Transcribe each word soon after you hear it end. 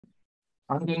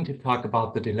I'm going to talk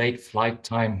about the delayed flight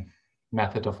time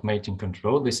method of mating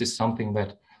control. This is something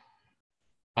that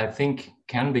I think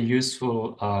can be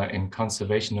useful in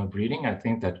conservational breeding. I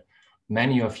think that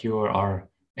many of you are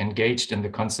engaged in the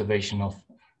conservation of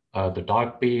the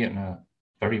dog bee in a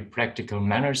very practical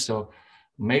manner. So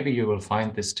maybe you will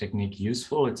find this technique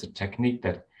useful. It's a technique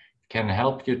that can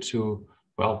help you to,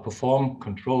 well, perform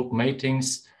controlled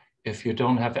matings if you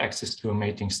don't have access to a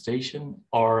mating station,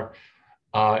 or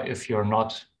if you're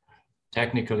not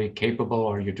technically capable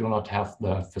or you do not have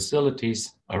the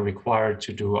facilities required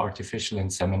to do artificial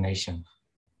insemination.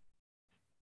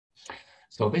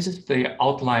 So this is the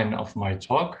outline of my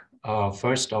talk.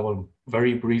 First, I will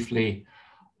very briefly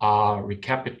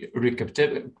recapitulate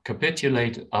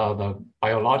the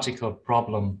biological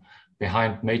problem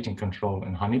behind mating control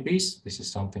in honeybees. This is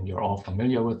something you're all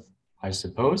familiar with, I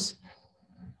suppose.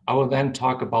 I will then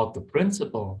talk about the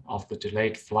principle of the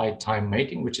delayed flight time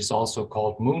mating, which is also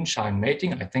called moonshine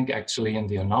mating. I think actually in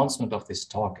the announcement of this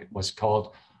talk, it was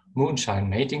called moonshine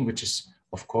mating, which is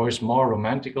of course more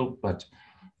romantical, but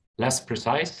less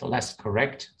precise, less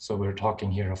correct. So we're talking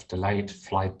here of delayed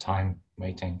flight time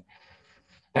mating.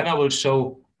 Then I will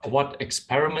show what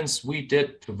experiments we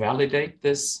did to validate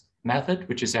this method,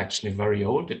 which is actually very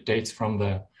old. It dates from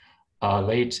the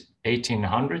late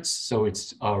 1800s. So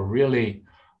it's really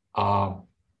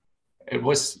it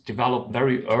was developed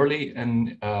very early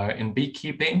in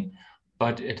beekeeping,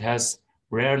 but it has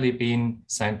rarely been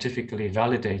scientifically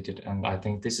validated. And I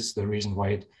think this is the reason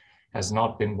why it has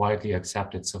not been widely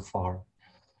accepted so far.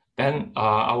 Then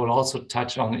I will also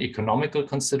touch on economical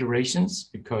considerations,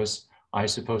 because I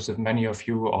suppose that many of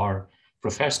you are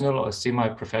professional or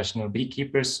semi-professional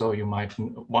beekeepers, so you might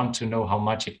want to know how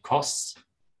much it costs.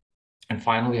 And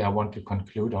finally, I want to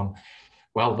conclude on,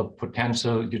 well, the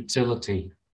potential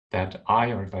utility that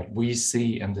we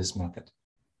see in this method.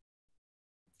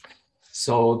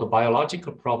 So the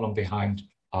biological problem behind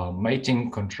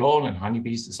mating control in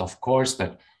honeybees is, of course,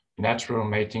 that natural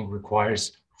mating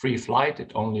requires free flight.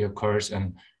 It only occurs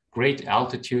in great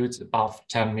altitudes, above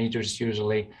 10 meters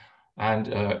usually, and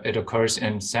it occurs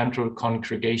in central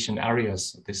congregation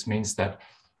areas. This means that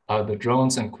the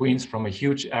drones and queens from a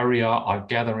huge area are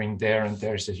gathering there, and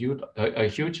there's a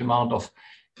huge amount of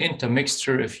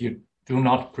intermixture if you do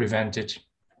not prevent it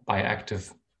by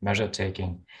active measure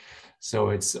taking. So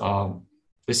it's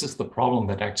this is the problem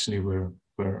that actually we're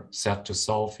set to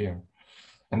solve here.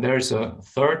 And there's a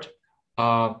third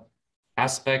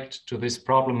aspect to this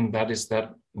problem, that is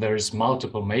that there is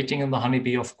multiple mating in the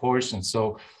honeybee, of course. And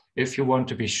so if you want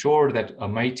to be sure that a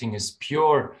mating is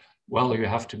pure, well, you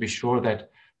have to be sure that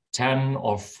 10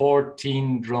 or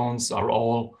 14 drones are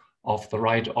all of the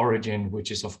right origin, which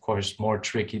is of course more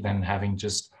tricky than having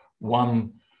just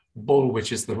one bull,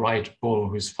 which is the right bull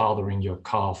who's fathering your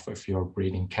calf if you're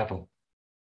breeding cattle.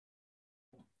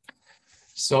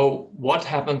 So what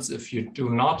happens if you do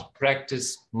not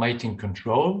practice mating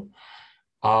control?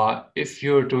 If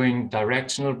you're doing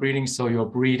directional breeding, so you're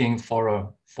breeding for a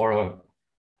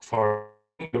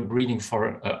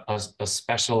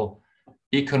special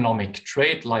economic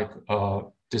trait like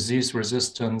disease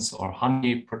resistance or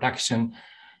honey production,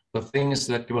 the thing is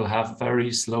that you will have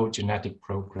very slow genetic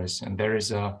progress. And there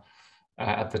is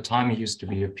at the time he used to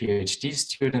be a PhD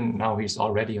student, now he's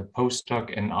already a postdoc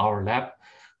in our lab,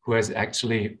 who has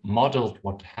actually modeled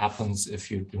what happens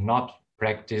if you do not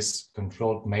practice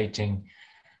controlled mating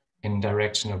in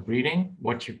directional breeding.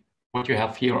 What you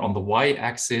have here on the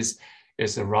y-axis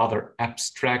is a rather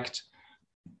abstract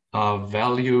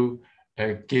value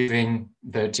giving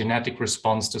the genetic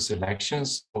response to selection.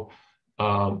 So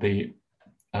the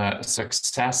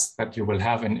success that you will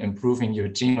have in improving your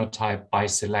genotype by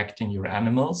selecting your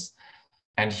animals.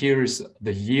 And here is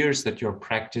the years that you're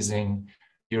practicing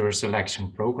your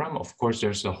selection program. Of course,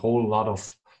 there's a whole lot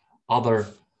of other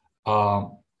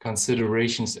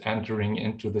considerations entering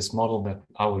into this model that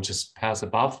I will just pass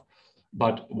above.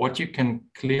 But what you can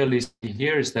clearly see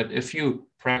here is that if you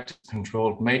practice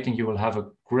controlled mating, you will have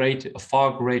a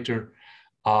far greater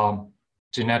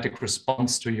genetic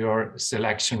response to your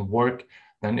selection work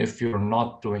than if you're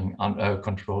not doing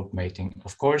controlled mating.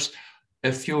 Of course,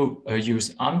 if you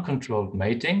use uncontrolled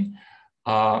mating,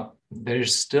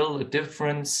 there's still a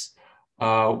difference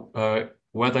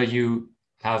whether you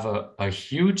have a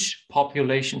huge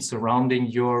population surrounding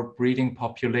your breeding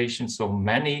population, so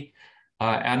many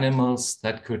animals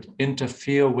that could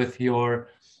interfere with your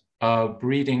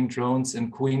breeding drones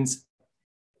and queens,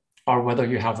 or whether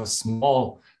you have a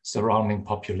small surrounding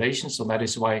population. So that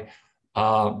is why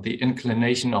the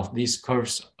inclination of these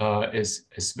curves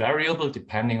is variable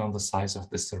depending on the size of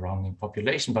the surrounding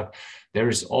population, but there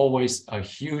is always a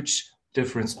huge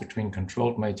difference between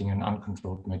controlled mating and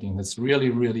uncontrolled mating. That's really,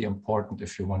 really important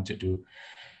if you want to do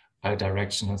a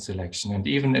directional selection. And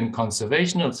even in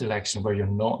conservational selection, where you're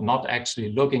not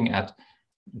actually looking at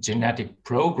genetic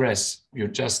progress, you're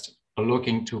just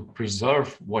looking to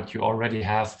preserve what you already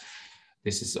have.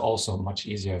 This is also much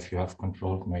easier if you have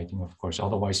controlled mating, of course.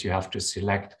 Otherwise, you have to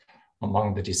select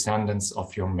among the descendants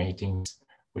of your matings,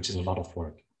 which is a lot of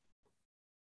work.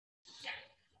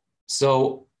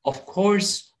 So, of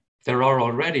course, there are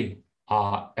already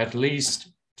at least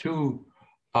two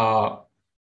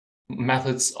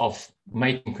methods of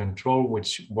mating control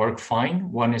which work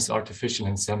fine. One is artificial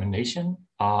insemination.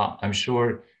 I'm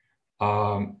sure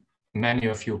many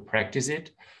of you practice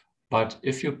it, but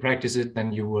if you practice it,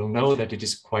 then you will know that it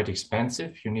is quite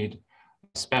expensive. You need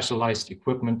specialized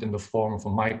equipment in the form of a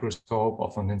microscope,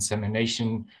 of an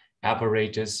insemination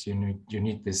apparatus. You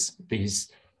need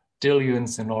these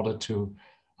diluents in order to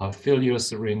fill your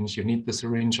syringe. You need the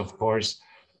syringe, of course.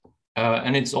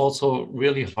 And it's also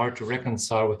really hard to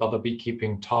reconcile with other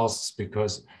beekeeping tasks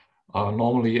because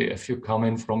normally if you come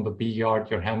in from the bee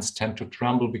yard, your hands tend to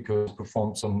tremble because you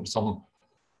perform some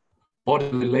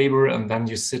bodily labor, and then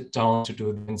you sit down to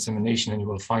do the insemination and you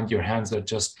will find your hands are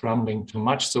just trembling too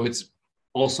much. So it's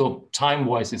also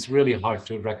time-wise, it's really hard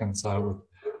to reconcile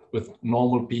with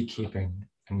normal beekeeping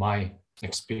in my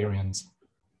experience.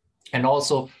 And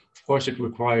also, of course, it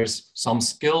requires some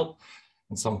skill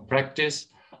and some practice.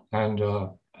 And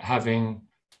having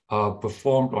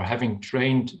performed or having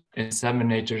trained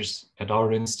inseminators at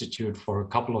our institute for a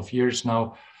couple of years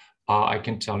now, I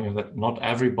can tell you that not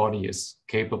everybody is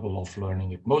capable of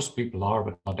learning it. Most people are,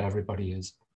 but not everybody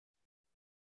is.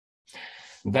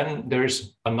 Then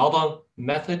there's another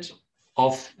method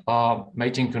of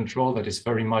mating control that is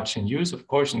very much in use, of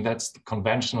course, and that's the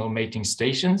conventional mating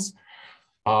stations.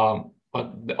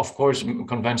 But of course,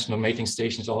 conventional mating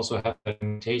stations also have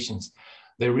limitations.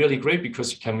 They're really great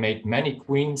because you can mate many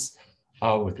queens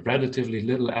with relatively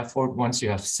little effort once you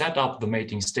have set up the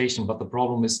mating station. But the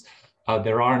problem is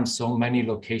there aren't so many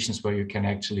locations where you can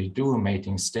actually do a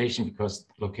mating station because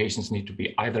locations need to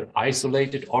be either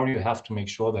isolated or you have to make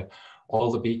sure that all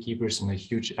the beekeepers in a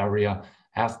huge area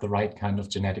have the right kind of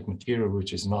genetic material,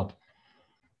 which is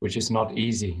not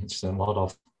easy. It's a lot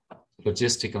of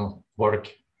logistical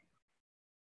work.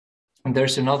 And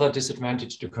there's another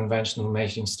disadvantage to conventional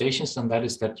mating stations, and that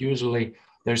is that usually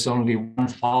there's only one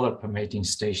father per mating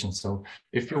station. So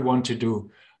if you want to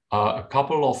do a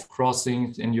couple of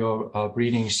crossings in your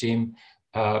breeding scheme,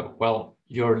 well,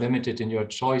 you're limited in your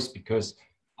choice because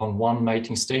on one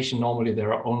mating station, normally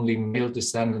there are only male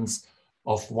descendants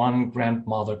of one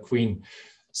grandmother queen.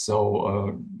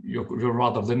 So you're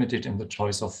rather limited in the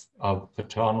choice of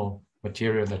paternal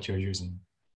material that you're using.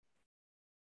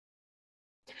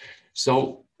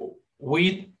 So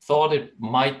we thought it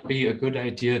might be a good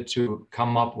idea to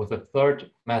come up with a third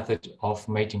method of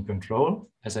mating control.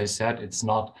 As I said, it's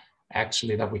not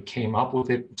actually that we came up with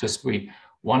it, just we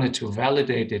wanted to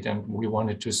validate it and we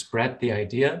wanted to spread the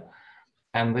idea.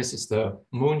 And this is the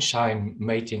moonshine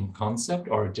mating concept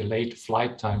or delayed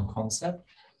flight time concept.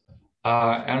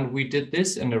 And we did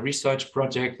this in a research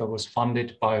project that was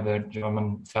funded by the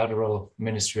German Federal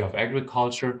Ministry of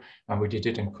Agriculture. And we did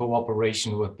it in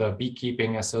cooperation with the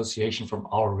Beekeeping Association from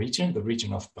our region, the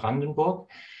region of Brandenburg,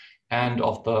 and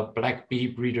of the black bee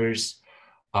breeders,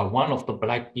 one of the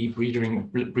black bee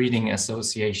breeding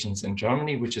associations in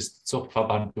Germany, which is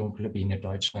Zuchtverband Dunkle Biene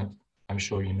Deutschland. I'm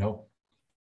sure you know.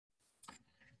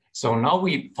 So now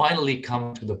we finally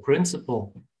come to the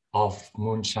principle of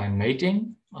moonshine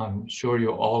mating. I'm sure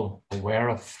you're all aware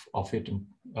of it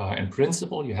in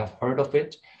principle, you have heard of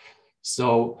it.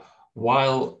 So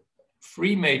while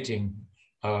free mating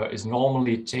is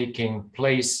normally taking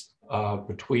place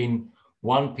between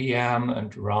 1 p.m.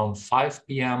 and around 5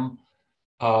 p.m.,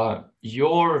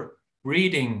 your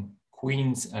breeding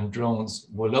queens and drones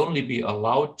will only be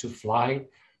allowed to fly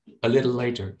a little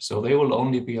later. So they will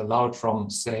only be allowed from,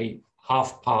 say,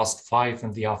 5:30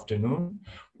 in the afternoon,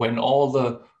 when all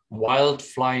the wild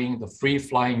flying, the free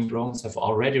flying drones have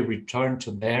already returned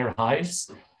to their hives.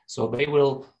 So they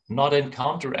will not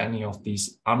encounter any of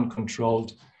these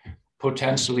uncontrolled,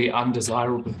 potentially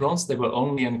undesirable drones. They will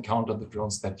only encounter the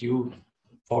drones that you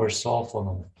foresaw for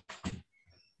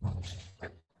them.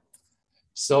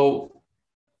 So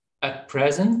at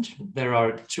present, there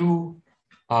are two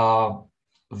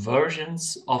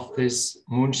versions of this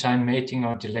moonshine mating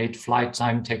or delayed flight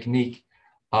time technique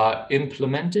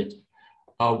implemented.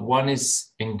 One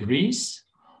is in Greece.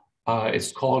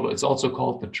 It's also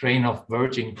called the train of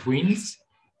virgin queens.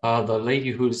 The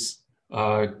lady who's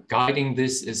Guiding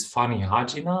this is Fanny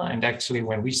Hajina. And actually,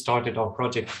 when we started our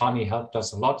project, Fanny helped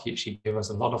us a lot. She gave us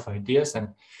a lot of ideas. And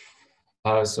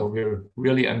so we're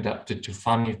really indebted to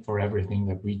Fanny for everything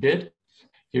that we did.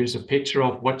 Here's a picture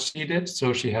of what she did.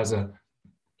 So she has a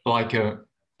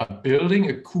building,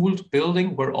 a cooled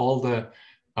building where all the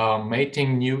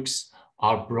mating nukes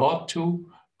are brought to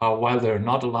while they're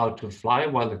not allowed to fly,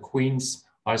 while the queens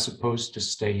are supposed to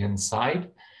stay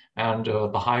inside. And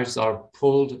the hives are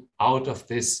pulled out of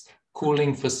this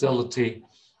cooling facility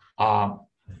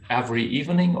every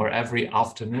evening or every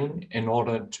afternoon in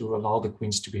order to allow the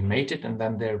queens to be mated, and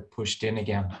then they're pushed in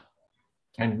again.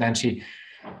 And then she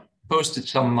posted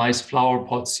some nice flower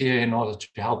pots here in order to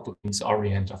help the queens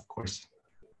orient, of course.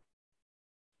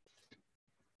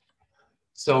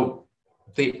 So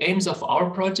the aims of our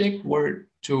project were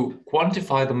to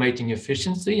quantify the mating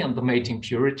efficiency and the mating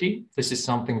purity. This is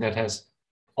something that has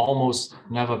almost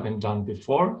never been done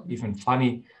before. Even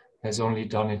Fanny has only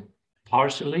done it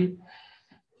partially.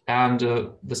 And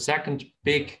the second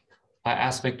big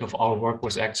aspect of our work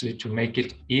was actually to make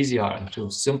it easier and to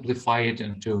simplify it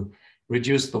and to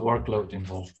reduce the workload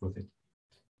involved with it.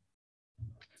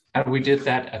 And we did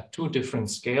that at 2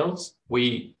 different scales.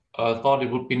 We thought it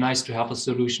would be nice to have a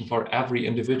solution for every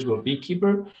individual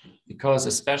beekeeper, because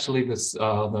especially this,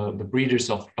 the breeders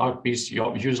of dark bees,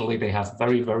 usually they have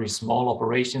very, very small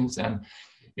operations, and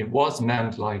it was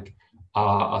meant like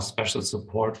a special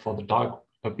support for the dark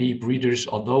bee breeders,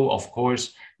 although of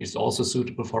course it's also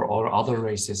suitable for all other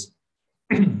races.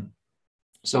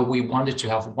 So we wanted to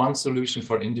have one solution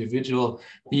for individual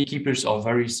beekeepers or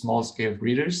very small scale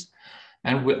breeders.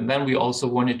 And then we also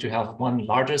wanted to have one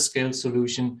larger scale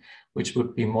solution, which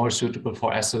would be more suitable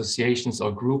for associations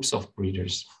or groups of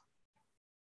breeders.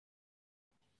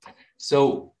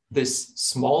 So this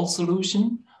small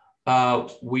solution,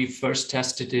 we first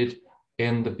tested it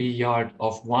in the bee yard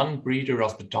of one breeder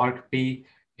of the dark bee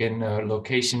in a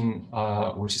location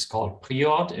which is called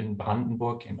Priort in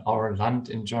Brandenburg, in our land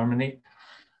in Germany.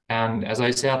 And as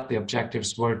I said, the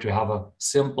objectives were to have a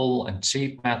simple and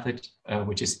cheap method,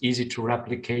 which is easy to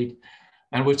replicate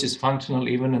and which is functional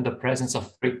even in the presence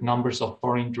of big numbers of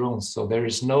foreign drones. So there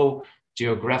is no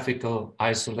geographical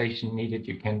isolation needed.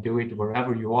 You can do it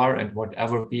wherever you are and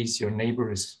whatever bees your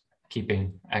neighbor is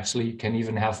keeping. Actually, you can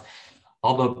even have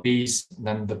other bees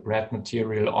than the bred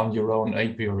material on your own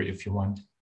apiary if you want.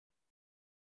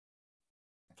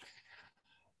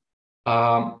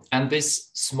 And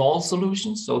this small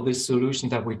solution, so this solution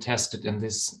that we tested in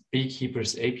this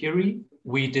beekeeper's apiary,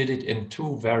 we did it in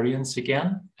 2 variants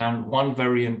again. And one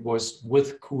variant was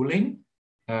with cooling.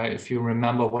 If you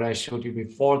remember what I showed you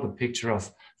before, the picture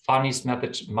of Fanny's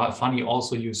method, Fanny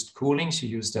also used cooling. She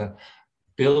used a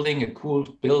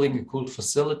cooled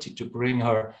facility to bring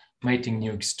her mating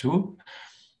nukes to.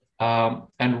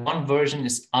 And one version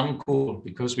is uncooled,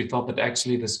 because we thought that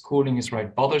actually this cooling is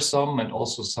right bothersome, and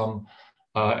also some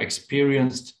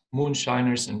experienced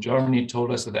moonshiners in Germany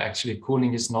told us that actually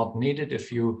cooling is not needed if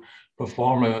you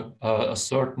perform a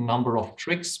certain number of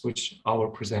tricks, which I will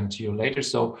present to you later.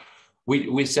 So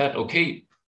we said, okay,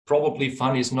 probably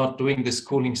Fanny is not doing this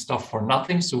cooling stuff for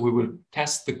nothing, so we will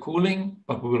test the cooling,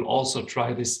 but we will also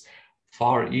try this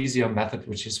far easier method,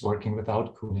 which is working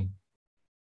without cooling.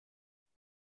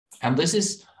 And this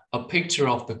is a picture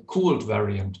of the cooled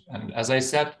variant. And as I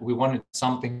said, we wanted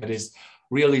something that is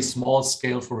really small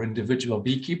scale for individual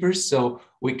beekeepers. So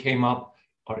we came up,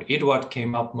 or Eduard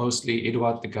came up mostly,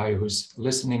 Eduard, the guy who's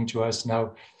listening to us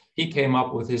now, he came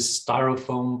up with his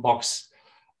styrofoam box,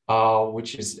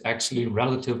 which is actually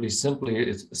relatively simple.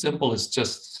 It's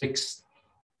just 6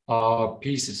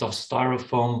 pieces of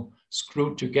styrofoam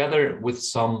screwed together with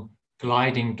some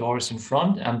gliding doors in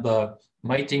front, and the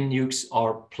mating nukes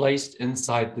are placed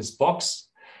inside this box,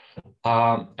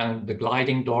 and the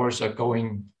gliding doors are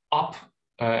going up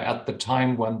at the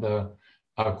time when the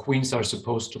queens are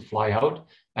supposed to fly out,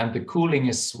 and the cooling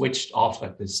is switched off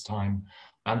at this time.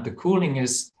 And the cooling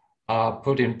is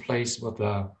put in place with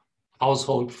a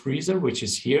household freezer, which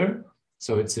is here.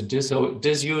 So it's a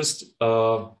disused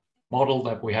model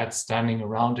that we had standing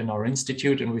around in our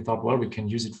institute, and we thought, well, we can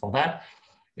use it for that.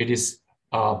 It is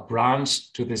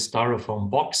branched to this styrofoam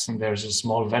box, and there's a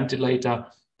small ventilator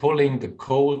pulling the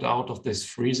cold out of this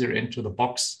freezer into the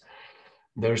box.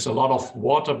 There's a lot of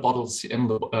water bottles in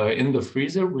the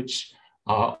freezer, which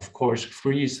of course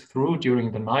freeze through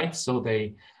during the night, so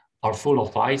they are full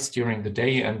of ice during the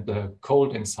day, and the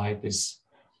cold inside this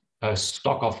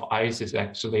stock of ice is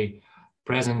actually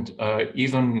present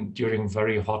even during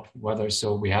very hot weather.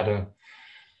 So we had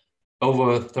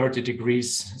over 30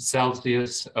 degrees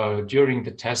Celsius during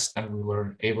the test, and we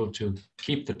were able to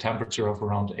keep the temperature of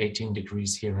around 18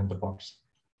 degrees here in the box.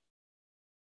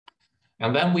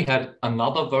 And then we had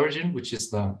another version, which is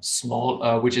the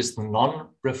which is the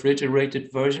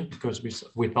non-refrigerated version, because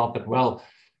we thought that, well,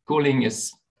 cooling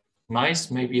is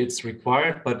nice, maybe it's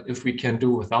required, but if we can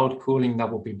do without cooling, that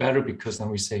will be better, because then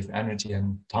we save energy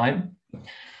and time.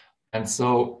 And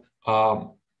so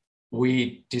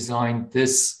we designed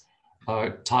this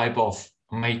type of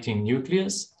mating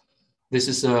nucleus. This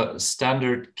is a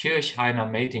standard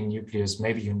Kirchheiner mating nucleus.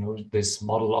 Maybe you know this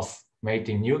model of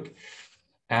mating nuke.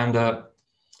 And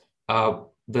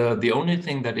the only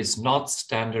thing that is not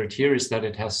standard here is that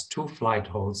it has two flight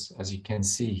holes, as you can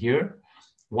see here.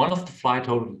 One of the flight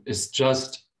holes is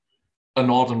just an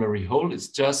ordinary hole. It's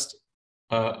just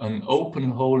an open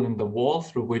hole in the wall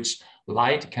through which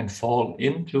light can fall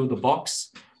into the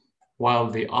box, while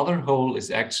the other hole is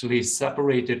actually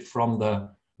separated from the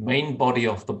main body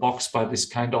of the box by this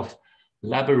kind of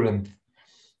labyrinth.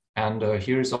 And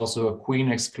here is also a queen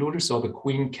excluder, so the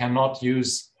queen cannot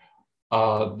use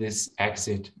this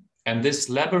exit. And this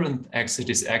labyrinth exit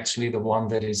is actually the one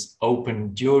that is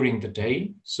open during the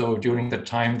day, so during the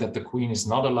time that the queen is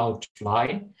not allowed to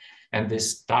fly. And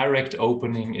this direct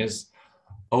opening is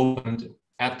opened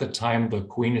at the time the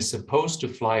queen is supposed to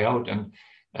fly out, and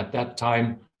at that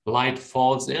time light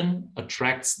falls in,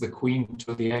 attracts the queen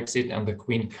to the exit, and the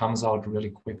queen comes out really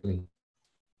quickly.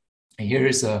 Here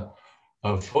is a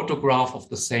photograph of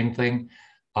the same thing.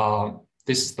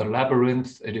 This is the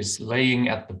labyrinth. It is laying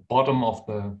at the bottom of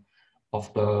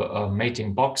the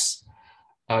mating box.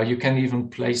 You can even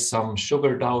place some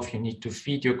sugar dough. If you need to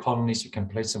feed your colonies, you can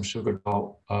place some sugar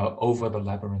dough over the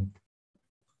labyrinth.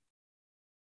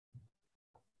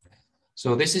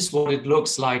 So this is what it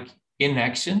looks like in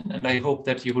action, and I hope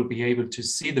that you will be able to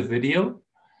see the video.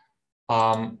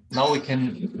 Now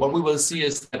what we will see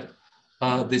is that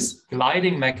this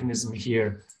gliding mechanism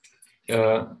here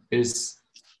is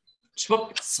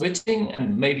switching,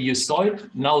 and maybe you saw it.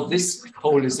 Now this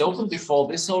hole is open. Before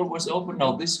this hole was open,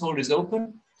 now this hole is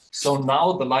open. So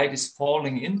now the light is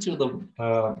falling into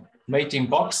the mating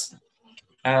box,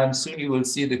 and soon you will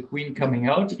see the queen coming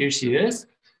out. Here she is,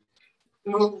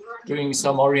 doing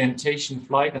some orientation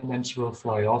flight, and then she will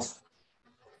fly off.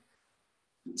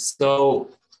 So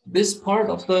this part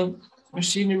of the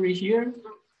machinery here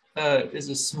is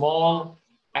a small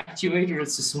actuator.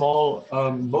 It's a small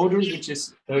motor, which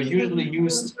is usually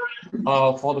used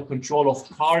for the control of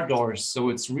car doors. So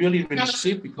it's really, really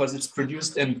cheap because it's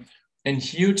produced in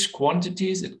huge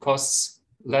quantities. It costs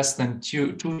less than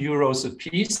 2 euros a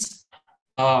piece.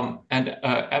 And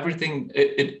everything,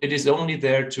 it is only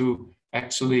there to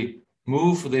actually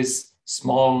move this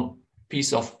small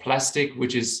piece of plastic,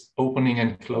 which is opening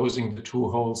and closing the two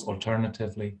holes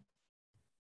alternatively.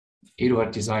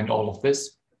 Eduard designed all of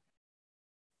this.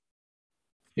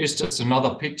 Here's just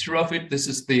another picture of it. This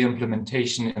is the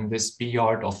implementation in this bee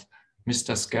yard of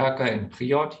Mr. Skerka in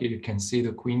Priot. Here you can see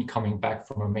the queen coming back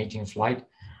from her mating flight.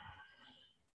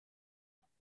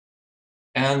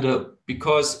 And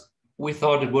because we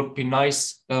thought it would be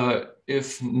nice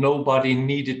if nobody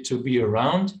needed to be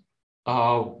around,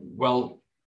 well,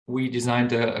 we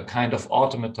designed a kind of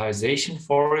automatization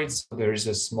for it. So there is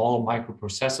a small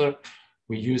microprocessor.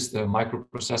 We use the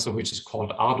microprocessor, which is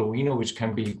called Arduino, which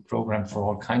can be programmed for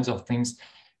all kinds of things.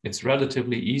 It's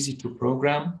relatively easy to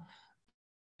program.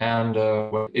 And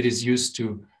it is used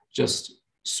to just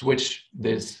switch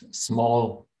this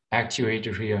small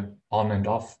actuator here on and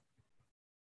off.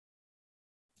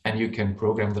 And you can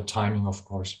program the timing, of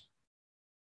course.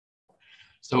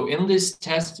 So in this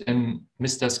test in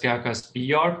Mr. Skerka's bee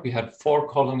yard, we had 4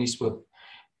 colonies with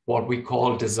what we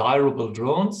call desirable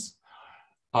drones.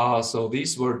 So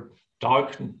these were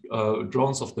dark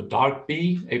drones of the dark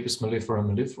bee, Apis mellifera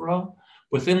mellifera.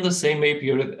 Within the same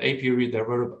apiary, there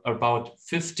were about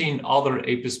 15 other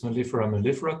Apis mellifera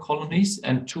mellifera colonies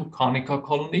and 2 Conica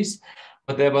colonies,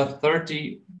 but there were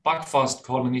 30 buckfast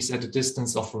colonies at a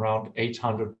distance of around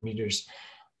 800 meters.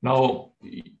 Now,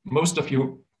 most of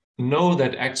you know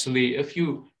that actually if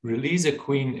you release a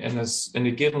queen in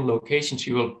a given location,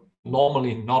 she will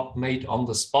normally not mate on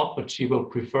the spot, but she will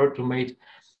prefer to mate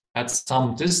at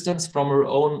some distance from her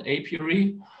own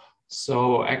apiary.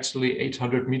 So actually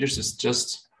 800 meters is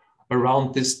just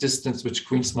around this distance which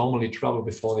queens normally travel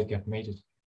before they get mated.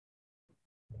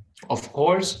 Of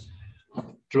course,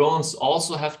 drones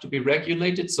also have to be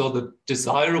regulated. So the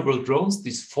desirable drones,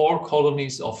 these 4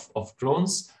 colonies of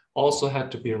drones, also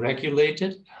had to be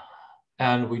regulated.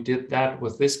 And we did that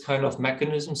with this kind of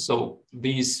mechanism. So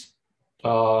these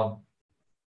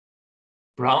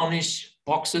brownish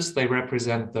boxes, they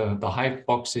represent the hive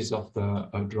boxes of the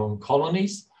drone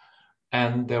colonies.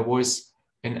 And there was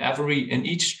in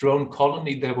each drone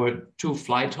colony, there were 2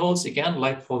 flight holes, again,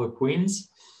 like for the queens.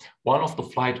 One of the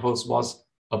flight holes was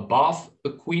above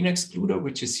the queen excluder,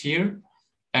 which is here,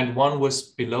 and one was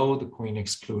below the queen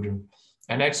excluder.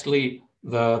 And actually,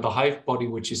 the hive body,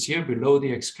 which is here below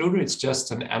the excluder, it's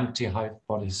just an empty hive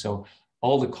body. So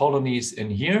all the colonies in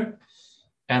here,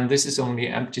 and this is only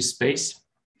empty space.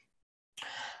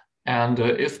 And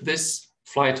if this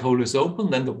flight hole is open,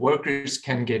 then the workers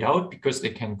can get out because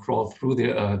they can crawl through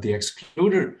the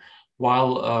excluder,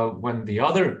 while when the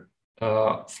other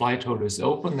flight hole is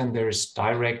open, then there is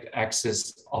direct access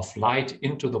of light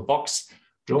into the box.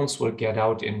 Drones will get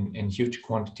out in huge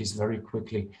quantities very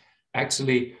quickly.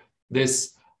 Actually, this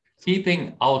keeping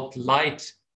out light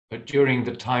during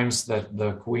the times that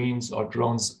the queens or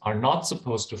drones are not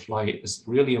supposed to fly is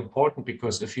really important,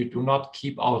 because if you do not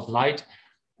keep out light,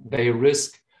 they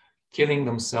risk killing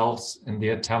themselves in the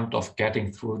attempt of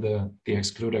getting through the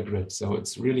excluder grid. So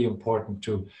it's really important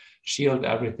to shield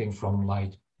everything from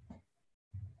light.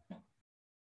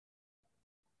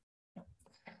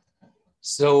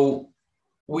 So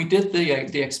we did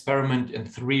the experiment in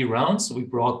 3 rounds. We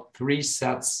brought 3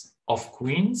 sets of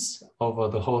queens over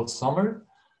the whole summer.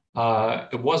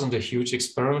 It wasn't a huge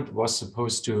experiment. It was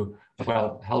supposed to,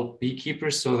 well, help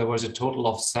beekeepers. So there was a total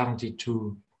of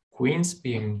 72 queens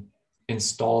being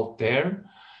installed there.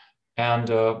 And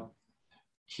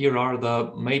here are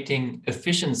the mating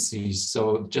efficiencies.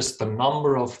 So just the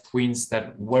number of queens that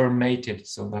were mated,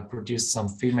 so that produced some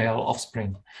female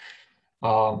offspring.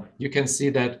 You can see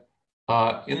that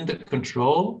in the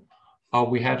control,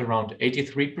 we had around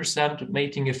 83%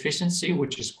 mating efficiency,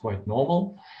 which is quite normal.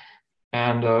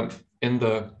 And in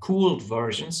the cooled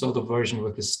version, so the version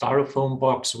with the styrofoam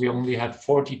box, we only had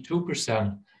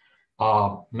 42%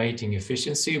 mating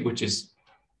efficiency, which is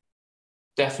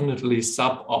definitely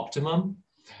suboptimum.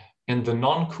 In the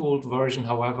non-cooled version,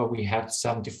 however, we had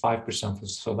 75%,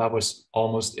 so that was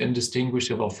almost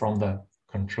indistinguishable from the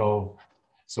control.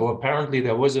 So apparently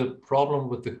there was a problem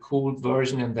with the cooled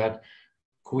version in that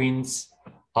queens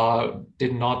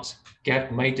did not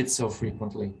get mated so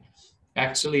frequently.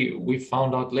 Actually, we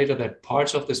found out later that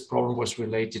parts of this problem was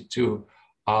related to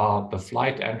the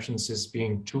flight entrances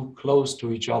being too close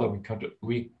to each other.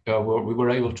 We were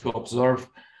able to observe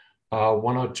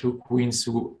 1 or 2 queens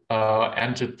who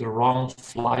entered the wrong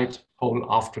flight hole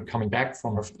after coming back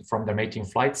from their mating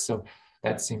flights. So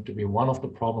that seemed to be one of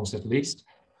the problems, at least.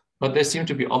 But there seemed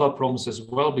to be other problems as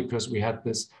well, because we had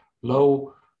this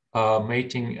low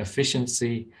mating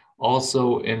efficiency also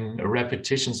in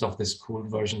repetitions of this cooled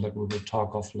version that we will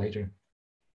talk of later.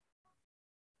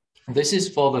 This is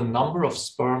for the number of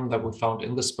sperm that we found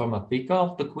in the spermatheca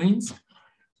of the queens.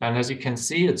 And as you can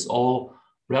see, it's all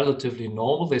relatively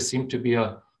normal. There seemed to be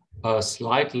a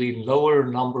slightly lower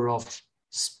number of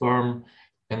sperm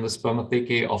in the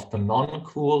spermathecae of the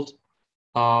non-cooled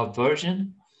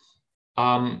version.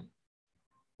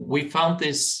 We found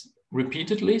this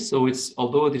repeatedly, so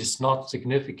although it is not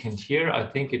significant here, I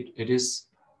think it is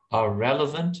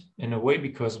relevant in a way,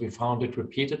 because we found it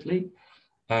repeatedly.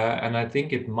 And I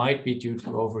think it might be due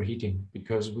to overheating,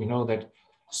 because we know that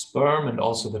sperm and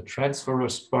also the transfer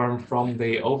of sperm from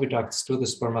the oviducts to the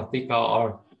spermatheca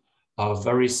are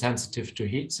very sensitive to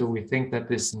heat. So we think that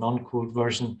this non-cooled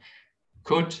version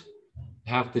could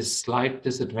have this slight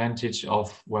disadvantage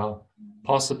of, well,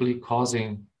 possibly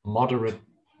causing moderate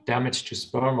damage to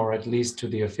sperm, or at least to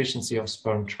the efficiency of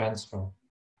sperm transfer.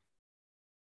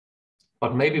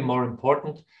 But maybe more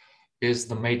important is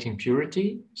the mating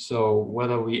purity. So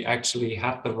whether we actually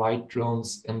had the right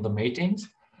drones in the matings.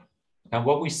 And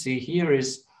what we see here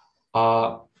is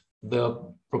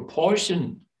the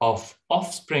proportion of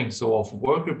offspring, so of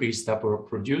worker bees that were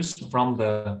produced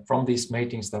from these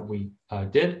matings that we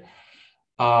did,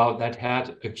 that had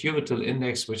a cubital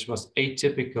index which was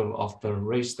atypical of the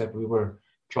race that we were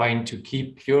trying to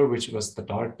keep pure, which was the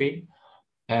dark bee.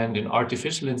 And in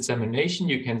artificial insemination,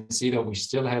 you can see that we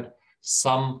still had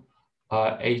some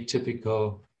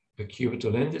atypical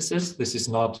cubital indices. This is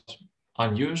not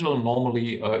unusual.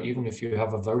 Normally, even if you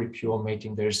have a very pure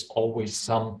mating, there's always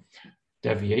some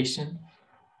deviation.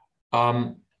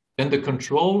 In the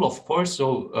control, of course,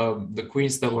 so the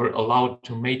queens that were allowed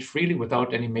to mate freely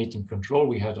without any mating control,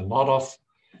 we had a lot of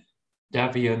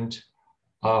deviant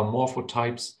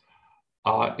morphotypes.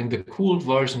 In the cooled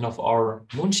version of our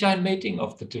moonshine mating,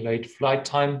 of the delayed flight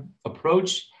time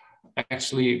approach,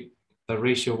 actually the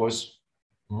ratio was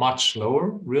much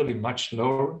lower, really much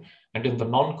lower. And in the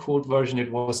non-cooled version, it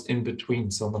was in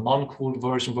between. So the non-cooled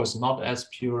version was not as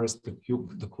pure as the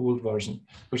cooled version,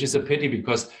 which is a pity,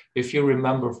 because if you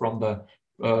remember from the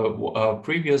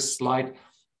previous slide,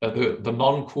 the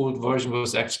non-cooled version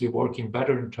was actually working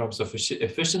better in terms of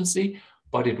efficiency,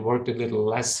 but it worked a little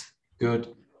less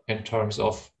good in terms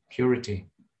of purity.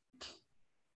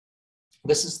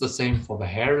 This is the same for the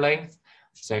hair length.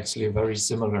 It's actually a very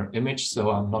similar image,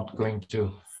 so I'm not going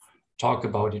to talk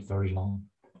about it very long.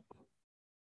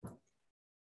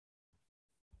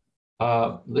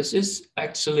 This is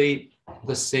actually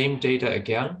the same data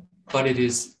again, but it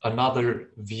is another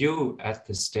view at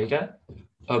this data.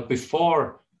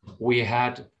 Before we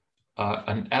had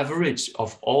an average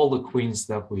of all the queens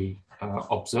that we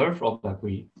observed or that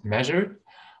we measured.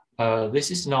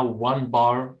 This is now 1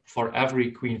 bar for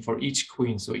every queen, for each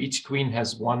queen. So each queen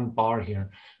has 1 bar here,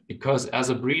 because as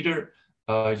a breeder,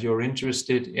 you're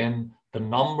interested in the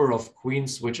number of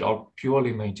queens which are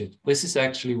purely mated. This is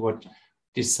actually what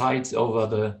decides over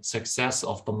the success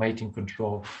of the mating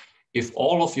control. If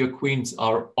all of your queens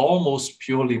are almost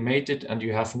purely mated and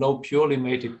you have no purely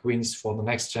mated queens for the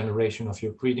next generation of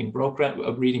your breeding program,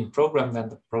 then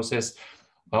the process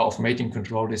of mating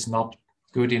control is not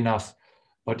good enough.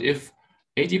 But if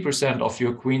 80% of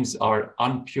your queens are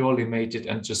unpurely mated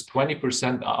and just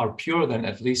 20% are pure, then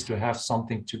at least you have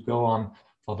something to go on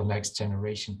for the next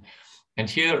generation. And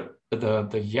here,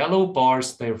 the yellow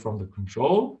bars, they're from the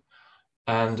control.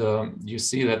 And you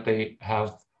see that they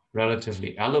have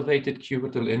relatively elevated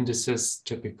cubital indices,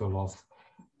 typical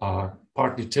of,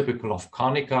 partly typical of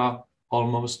Carnica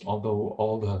almost, although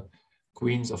all the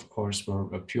queens, of course,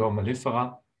 were pure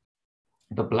mellifera.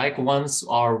 The black ones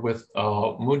are with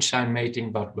moonshine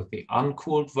mating, but with the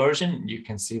uncooled version. You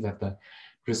can see that the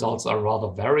results are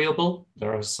rather variable.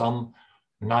 There are some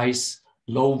nice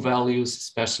low values,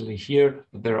 especially here,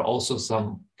 but there are also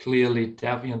some clearly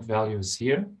deviant values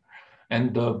here.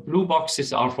 And the blue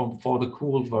boxes are for the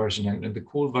cooled version. And in the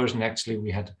cooled version, actually, we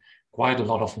had quite a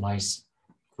lot of nice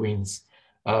queens.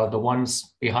 The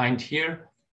ones behind here,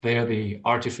 they're the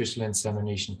artificial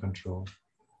insemination control.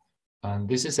 And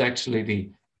this is actually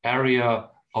the area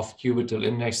of cubital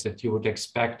index that you would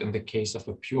expect in the case of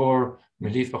a pure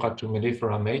mellifera to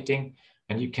mellifera mating.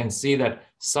 And you can see that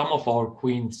some of our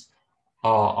queens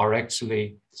are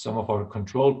actually, some of our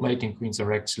controlled mating queens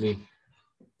are actually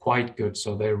quite good.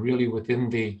 So they're really within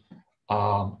the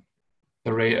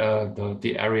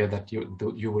area that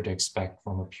you would expect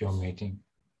from a pure mating.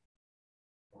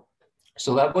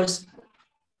 So that was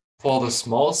for the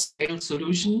small scale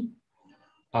solution.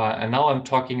 And now I'm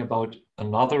talking about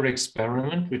another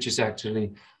experiment, which is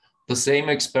actually the same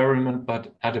experiment,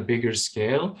 but at a bigger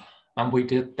scale. And we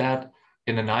did that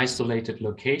in an isolated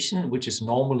location, which is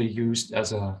normally used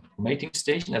as a mating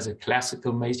station, as a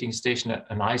classical mating station,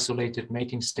 an isolated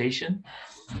mating station.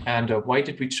 And why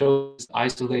did we choose this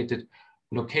isolated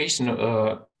location?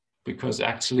 Because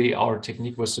actually our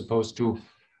technique was supposed to,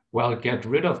 well, get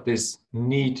rid of this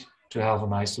need to have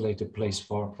an isolated place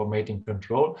for mating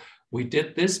control. We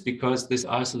did this because this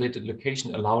isolated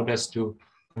location allowed us to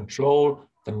control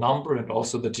the number and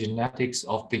also the genetics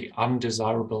of the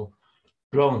undesirable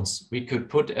drones. We could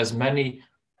put as many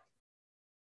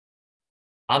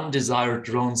undesired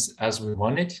drones as we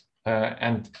wanted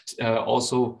and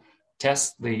also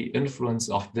test the influence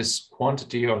of this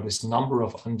quantity or this number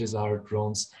of undesired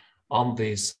drones on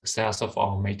the success of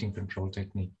our mating control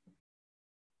technique.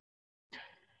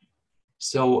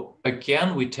 So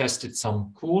again, we tested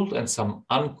some cooled and some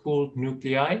uncooled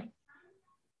nuclei.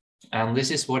 And this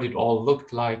is what it all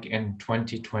looked like in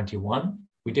 2021.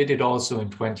 We did it also in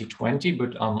 2020,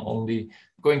 but I'm only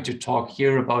going to talk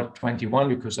here about 21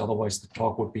 because otherwise the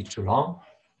talk would be too long.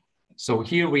 So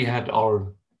here we had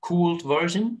our cooled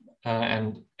version.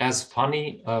 And as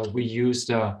funny, we used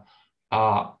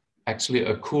actually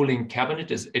a cooling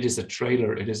cabinet. It is a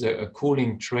trailer. It is a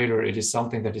cooling trailer. It is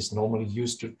something that is normally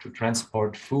used to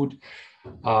transport food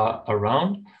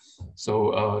around.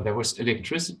 So there was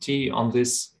electricity on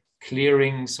this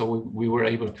clearing. So we were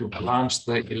able to branch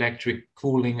the electric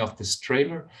cooling of this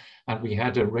trailer. And we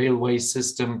had a railway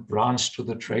system branched to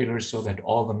the trailer so that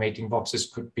all the mating boxes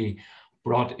could be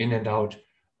brought in and out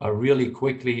really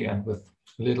quickly and with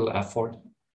little effort.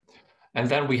 And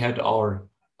then we had our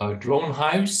drone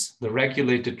hives, the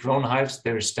regulated drone hives.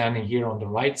 They're standing here on the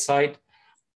right side.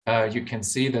 You can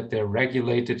see that they're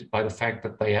regulated by the fact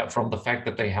that they have, from the fact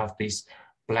that they have these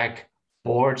black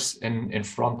boards in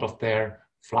front of their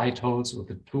flight holes with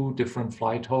the 2 different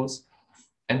flight holes.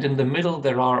 And in the middle,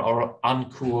 there are our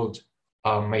uncooled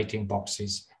mating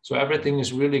boxes. So everything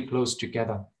is really close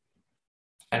together.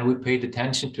 And we paid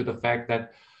attention to the fact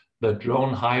that the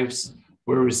drone hives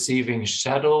were receiving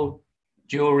shadow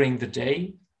during the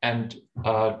day and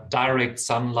direct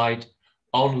sunlight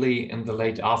only in the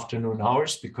late afternoon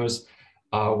hours because,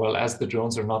 well, as the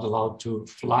drones are not allowed to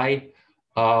fly,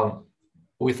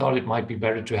 we thought it might be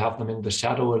better to have them in the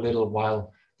shadow a little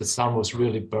while the sun was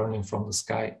really burning from the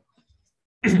sky.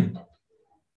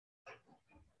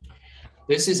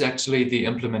 This is actually the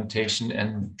implementation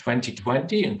in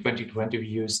 2020. In 2020, we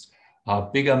used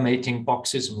bigger mating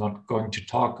boxes. I'm not going to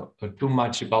talk too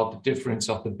much about the difference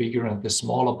of the bigger and the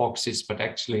smaller boxes, but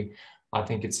actually, I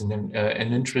think it's an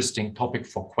interesting topic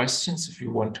for questions. If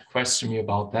you want to question me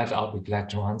about that, I'll be glad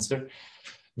to answer.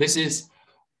 This is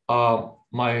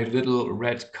my little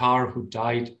red car who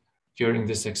died during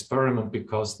this experiment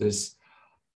because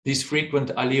these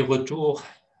frequent aller-retour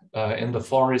in the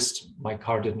forest, my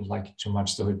car didn't like it too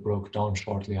much, so it broke down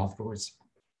shortly afterwards.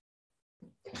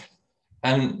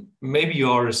 And maybe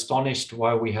you are astonished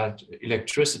why we had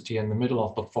electricity in the middle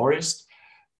of the forest.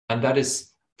 And that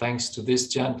is thanks to this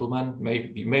gentleman.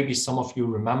 Maybe some of you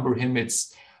remember him.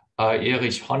 It's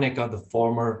Erich Honecker, the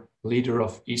former leader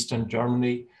of Eastern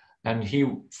Germany. And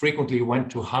he frequently went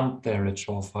to hunt there at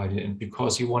Schorfheide. And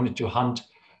because he wanted to hunt,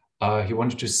 he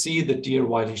wanted to see the deer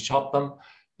while he shot them.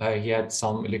 He had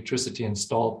some electricity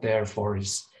installed there for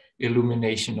his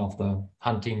illumination of the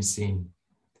hunting scene.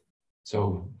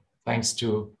 So thanks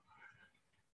to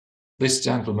this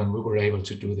gentleman, we were able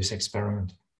to do this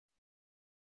experiment.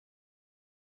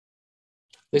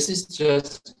 This is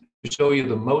just to show you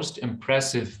the most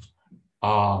impressive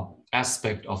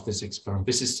aspect of this experiment.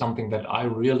 This is something that I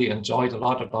really enjoyed a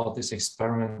lot about this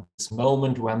experiment, this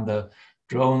moment when the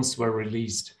drones were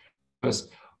released. Because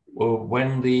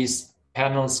when these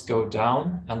panels go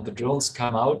down and the drones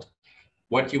come out,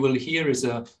 what you will hear is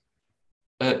an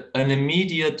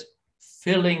immediate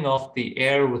filling of the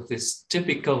air with this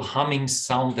typical humming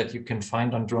sound that you can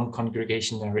find on drone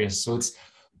congregation areas. So it's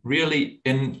really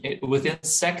within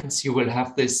seconds, you will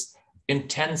have this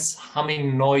intense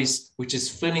humming noise, which is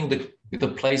filling the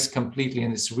place completely.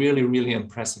 And it's really, really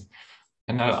impressive.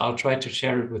 And I'll try to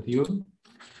share it with you.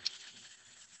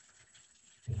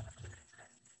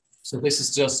 So this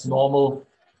is just normal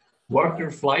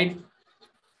worker flight.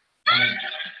 And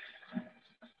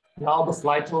now the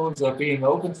flight holes are being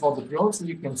opened for the drones, and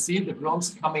you can see the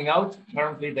drones coming out.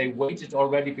 Currently, they waited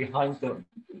already behind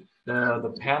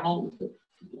the panel.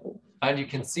 And you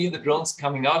can see the drones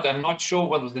coming out. I'm not sure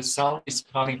whether the sound is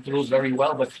coming through very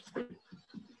well, but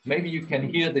maybe you can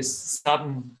hear this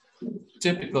sudden,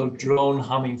 typical drone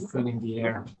humming filling the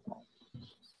air.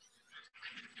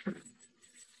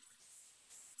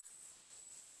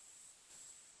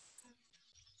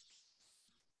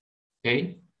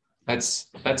 Okay, that's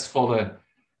for the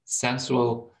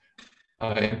sensual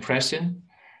impression.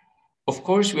 Of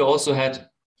course, we also had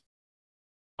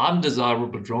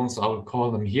undesirable drones, I would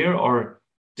call them here, or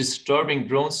disturbing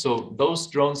drones. So those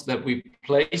drones that we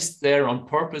placed there on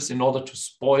purpose in order to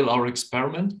spoil our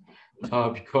experiment,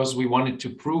 because we wanted to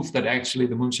prove that actually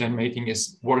the moonshine mating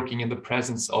is working in the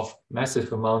presence of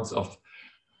massive amounts of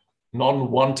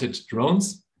non-wanted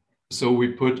drones. So we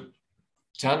put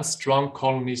 10 strong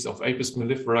colonies of Apis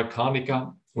mellifera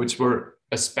carnica, which were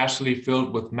especially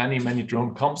filled with many, many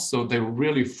drone comps. So they were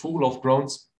really full of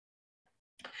drones.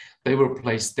 They were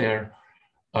placed there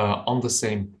on the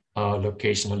same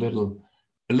location, a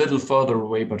little further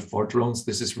away, but for drones,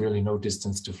 this is really no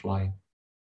distance to fly.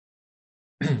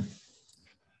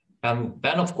 And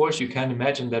then, of course, you can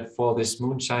imagine that for this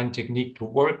moonshine technique to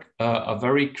work, a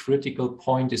very critical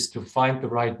point is to find the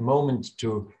right moment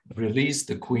to release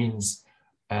the queens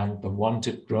and the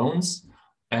wanted drones.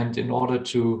 And in order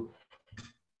to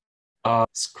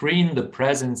screen the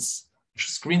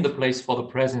place for the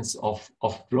presence of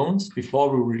drones before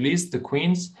we released the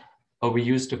queens, we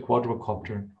used a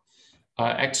quadrocopter.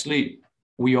 Actually,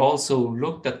 we also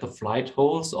looked at the flight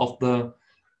holes of the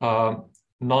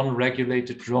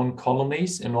non-regulated drone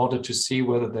colonies in order to see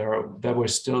whether there were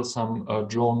still some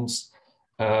drones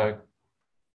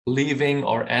leaving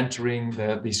or entering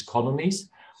these colonies.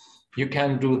 You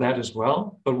can do that as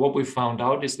well. But what we found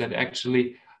out is that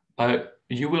actually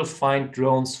you will find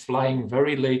drones flying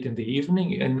very late in the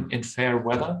evening in fair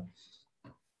weather.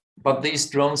 But these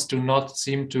drones do not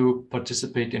seem to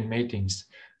participate in matings.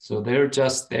 So they're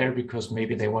just there because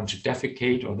maybe they want to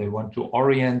defecate or they want to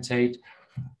orientate,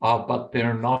 but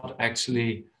they're not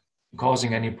actually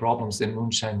causing any problems in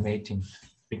moonshine mating.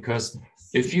 Because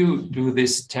if you do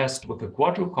this test with a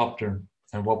quadrocopter,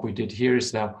 and what we did here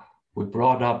is that we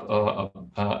brought up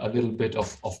a little bit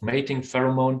of mating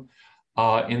pheromone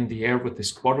in the air with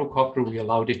this quadrocopter. We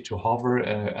allowed it to hover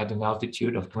at an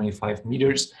altitude of 25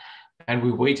 meters. And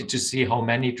we waited to see how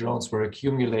many drones were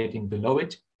accumulating below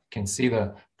it. You can see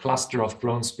the cluster of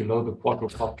drones below the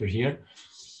quadrocopter here.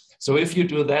 So if you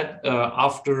do that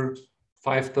after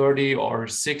 5:30 or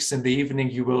 6 in the evening,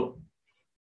 you will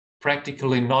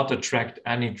practically not attract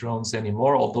any drones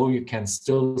anymore, although you can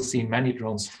still see many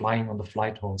drones flying on the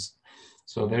flight holes.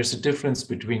 So there's a difference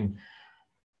between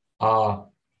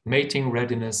mating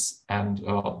readiness and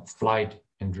flight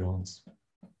in drones.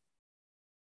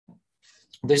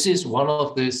 This is one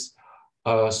of these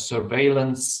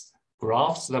surveillance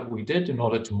graphs that we did in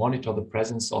order to monitor the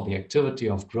presence or the activity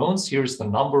of drones. Here's the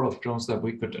number of drones that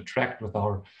we could attract with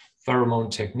our pheromone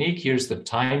technique. Here's the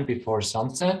time before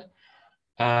sunset.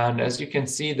 And as you can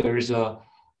see, there is a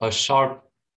sharp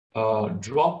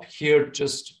drop here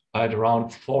just at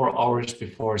around 4 hours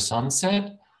before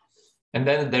sunset. And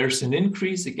then there's an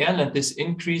increase again, and this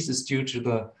increase is due to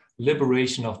the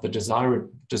liberation of the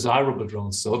desirable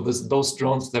drones. So those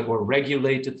drones that were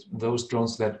regulated, those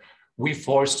drones that we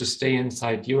forced to stay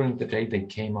inside during the day, they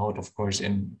came out, of course,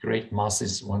 in great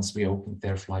masses once we opened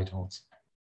their flight holes.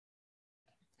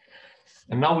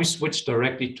 And now we switch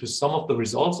directly to some of the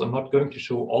results. I'm not going to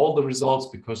show all the results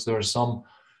because there are some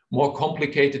more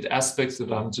complicated aspects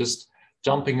that I'm just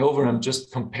jumping over. I'm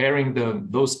just comparing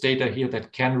those data here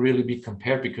that can really be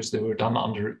compared because they were done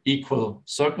under equal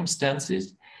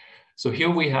circumstances. So here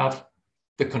we have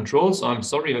the controls. I'm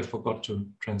sorry, I forgot to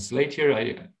translate here.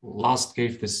 I last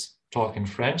gave this talk in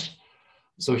French.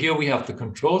 So here we have the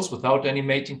controls without any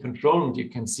mating control. And you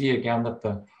can see again that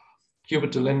the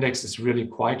cubital index is really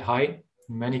quite high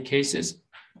in many cases.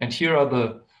 And here are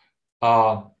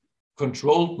the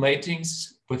controlled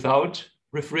matings without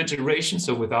refrigeration,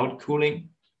 so without cooling,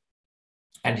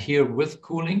 and here with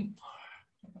cooling.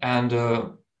 And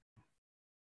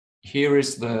here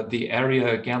is the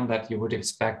area again that you would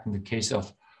expect in the case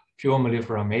of pure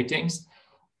mellifera matings.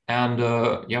 And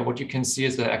yeah, what you can see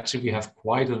is that actually we have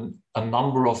quite a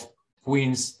number of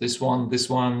queens, this one,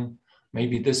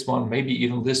 maybe this one, maybe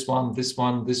even this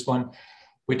one,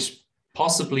 which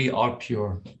possibly are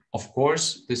pure. Of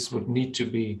course, this would need to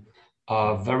be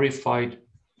verified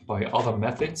by other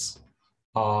methods.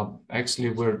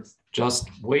 Actually, we're just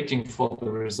waiting for the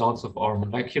results of our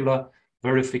molecular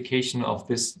verification of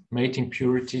this mating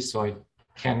purity. So I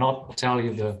cannot tell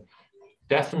you the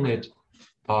definite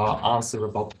answer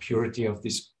about the purity of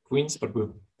these queens, but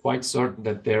we're quite certain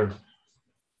that they're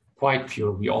quite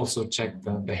pure. We also checked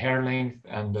the hair length,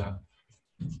 and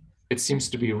it seems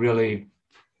to be really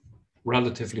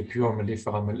relatively pure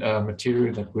mellifera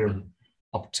material that we're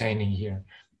obtaining here.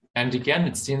 And again,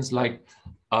 it seems like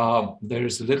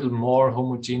there's a little more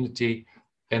homogeneity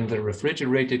in the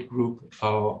refrigerated group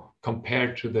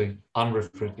compared to the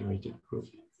unrefrigerated group.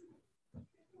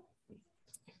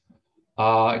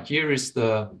 Here is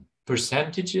the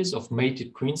percentages of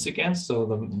mated queens again, so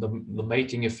the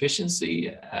mating efficiency,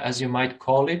 as you might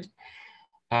call it.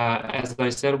 As I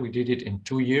said, we did it in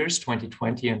 2 years,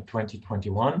 2020 and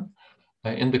 2021.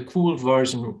 In the cool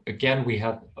version, again, we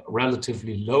had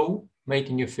relatively low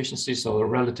mating efficiency, so a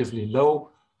relatively low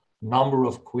number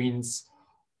of queens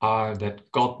that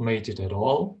got mated at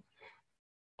all.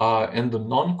 In the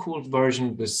non-cooled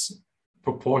version, this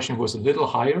proportion was a little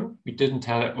higher. We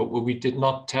did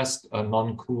not test a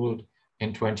non-cooled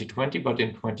in 2020, but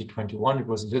in 2021 it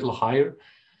was a little higher.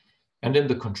 And in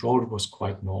the control, it was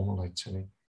quite normal actually.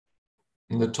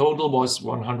 And the total was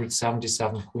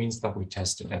 177 queens that we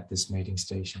tested at this mating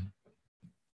station.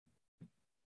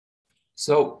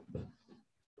 So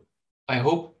I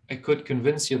hope I could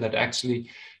convince you that actually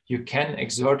you can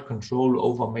exert control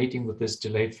over mating with this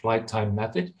delayed flight time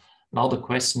method. Now the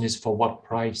question is, for what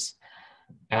price?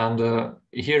 And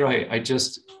here I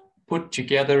just put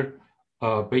together,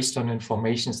 based on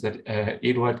information that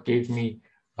Eduard gave me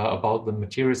about the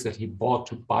materials that he bought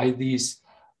to buy these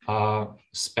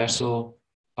special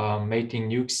mating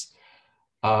nukes.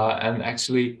 And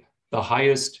actually the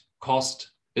highest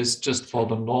cost is just for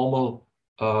the normal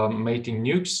mating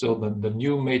nukes. So the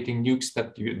new mating nukes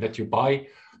that you buy,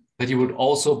 that you would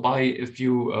also buy if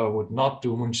you would not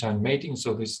do moonshine mating.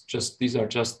 So these are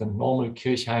just the normal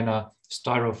Kirchhainer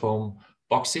styrofoam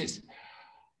boxes.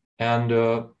 And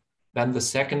then the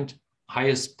second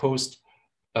highest post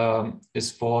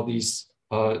is for these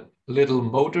little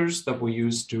motors that we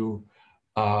use to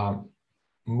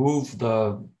move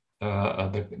the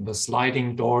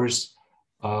sliding doors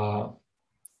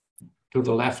to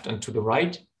the left and to the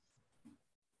right,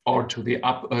 or to the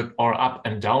up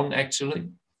and down actually,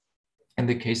 in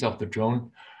the case of the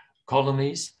drone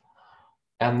colonies.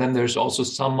 And then there's also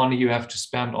some money you have to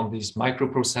spend on these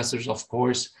microprocessors. Of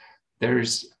course,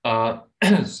 there's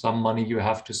some money you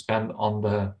have to spend on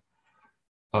the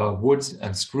wood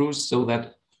and screws, so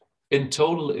that in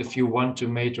total, if you want to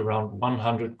mate around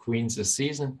 100 queens a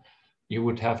season, you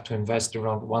would have to invest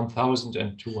around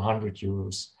 1,200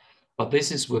 euros. But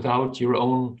this is without your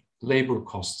own labor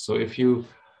costs. So if you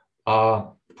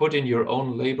put in your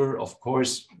own labor, of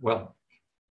course, well,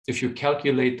 if you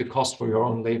calculate the cost for your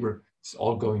own labor, it's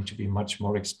all going to be much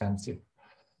more expensive.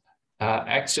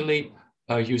 Actually,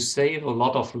 you save a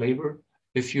lot of labor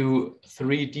if you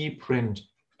 3D print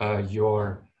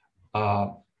your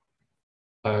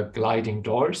gliding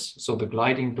doors. So the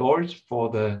gliding doors for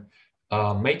the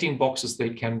mating boxes, they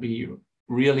can be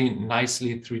really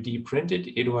nicely 3D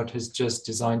printed. Eduard has just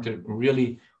designed a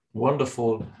really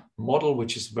wonderful model,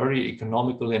 which is very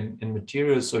economical in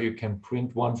materials. So you can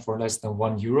print one for less than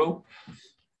 €1.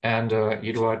 And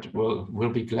Eduard will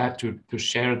be glad to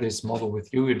share this model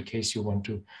with you in case you want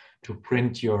to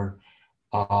print your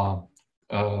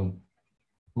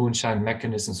moonshine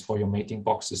mechanisms for your mating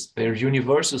boxes. They're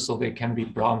universal, so they can be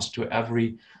branched to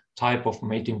every type of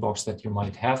mating box that you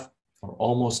might have, or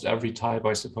almost every type,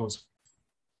 I suppose.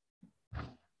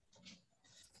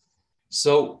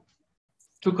 So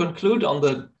to conclude on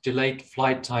the delayed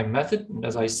flight time method, and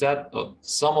as I said,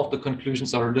 some of the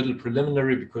conclusions are a little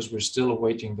preliminary because we're still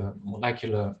awaiting the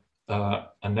molecular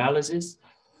analysis.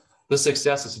 The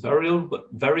success is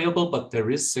variable, but there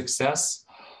is success.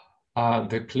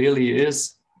 There clearly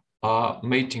is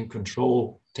mating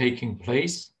control taking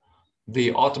place.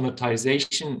 The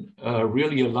automatization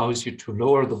really allows you to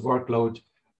lower the workload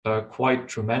quite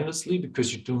tremendously,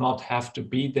 because you do not have to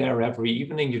be there every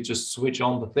evening. You just switch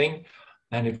on the thing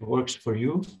and it works for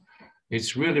you.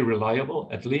 It's really reliable,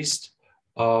 at least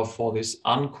for this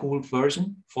uncooled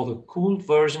version. For the cooled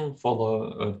version, for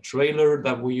the trailer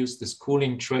that we use, this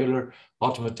cooling trailer,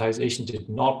 automatization did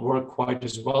not work quite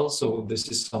as well. So this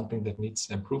is something that needs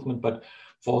improvement. But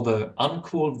for the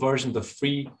uncooled version, the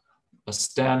free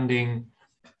standing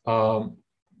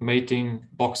mating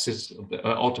boxes,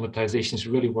 automatization is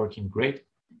really working great.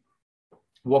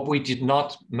 What we did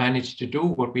not manage to do,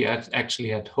 what we actually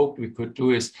had hoped we could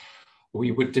do, is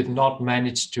we did not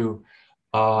manage to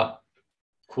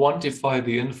quantify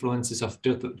the influences of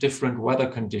different weather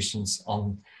conditions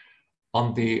on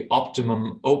the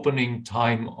optimum opening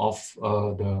time of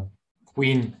the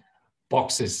queen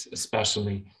boxes,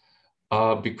 especially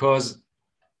because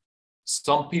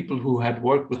some people who had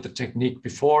worked with the technique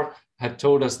before had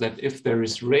told us that if there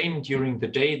is rain during the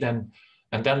day,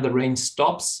 and then the rain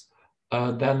stops,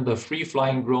 then the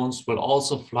free-flying drones will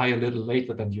also fly a little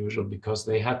later than usual, because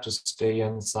they had to stay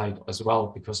inside as well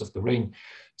because of the rain.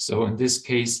 So in this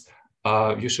case,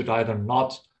 you should either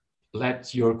not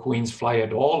let your queens fly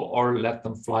at all or let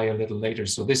them fly a little later.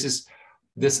 So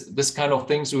this kind of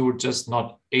things we were just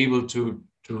not able to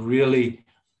really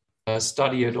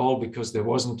study at all, because there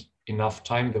wasn't enough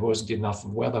time, there wasn't enough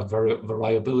weather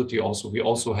variability. Also,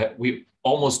 we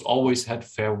almost always had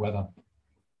fair weather.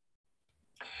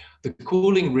 The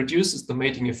cooling reduces the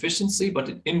mating efficiency, but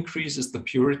it increases the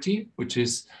purity, which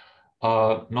is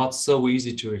not so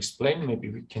easy to explain. Maybe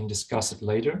we can discuss it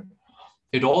later.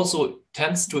 It also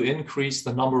tends to increase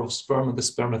the number of sperm in the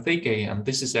spermathecae, and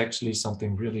this is actually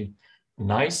something really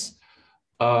nice.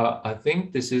 I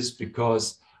think this is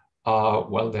because,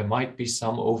 well, there might be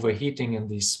some overheating in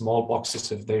these small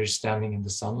boxes if they're standing in the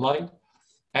sunlight.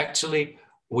 Actually,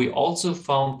 we also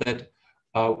found that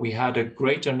we had a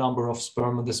greater number of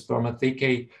sperm in the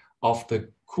spermathecae of the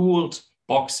cooled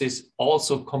boxes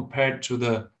also compared to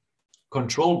the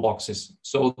control boxes.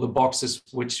 So the boxes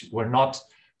which were not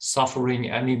suffering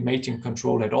any mating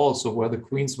control at all. So where the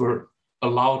queens were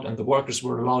allowed and the workers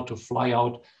were allowed to fly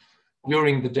out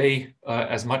during the day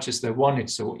as much as they wanted.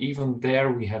 So even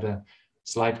there we had a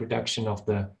slight reduction of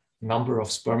the number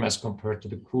of sperm as compared to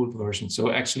the cooled version.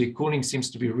 So actually cooling seems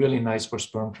to be really nice for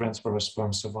sperm transfer or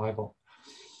sperm survival.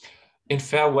 In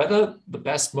fair weather, the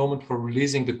best moment for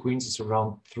releasing the queens is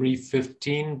around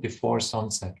 3:15 before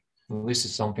sunset. And this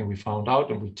is something we found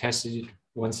out, and we tested it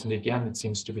once and again. It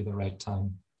seems to be the right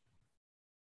time.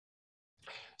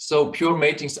 So pure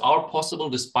matings are possible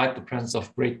despite the presence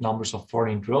of great numbers of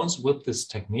foreign drones with this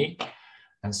technique.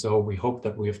 And so we hope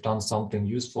that we have done something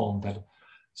useful and that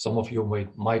some of you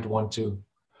might want to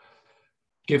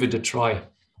give it a try.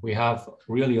 We have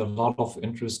really a lot of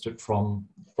interest from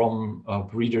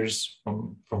breeders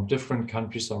from different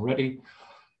countries already.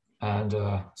 And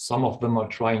some of them are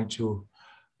trying to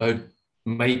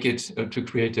make it to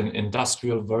create an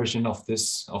industrial version of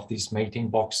these mating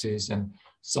boxes. And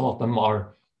some of them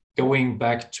are going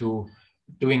back to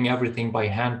doing everything by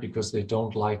hand because they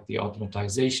don't like the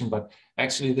automatization. But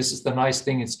actually, this is the nice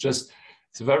thing. It's just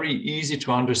it's very easy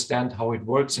to understand how it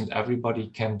works, and everybody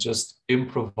can just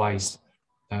improvise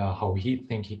how he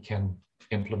think he can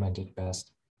implement it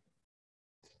best.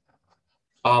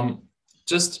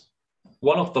 Just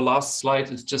one of the last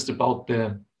slides is just about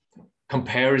the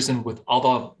comparison with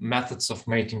other methods of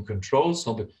mating control,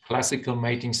 so the classical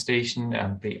mating station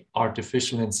and the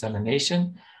artificial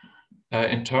insemination.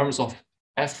 In terms of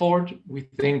effort, we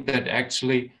think that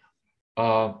actually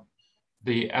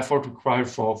the effort required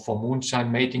for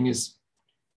moonshine mating is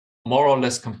more or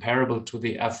less comparable to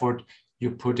the effort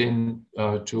you put in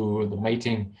to the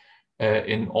mating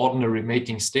in ordinary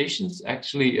mating stations.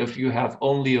 Actually, if you have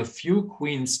only a few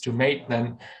queens to mate,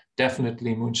 then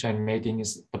definitely moonshine mating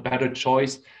is a better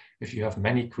choice. If you have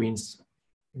many queens,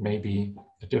 maybe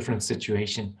a different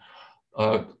situation.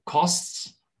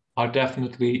 Costs are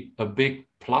definitely a big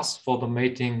plus for the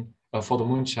mating, for the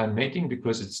moonshine mating,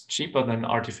 because it's cheaper than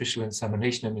artificial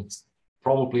insemination, and it's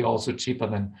probably also cheaper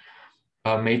than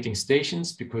mating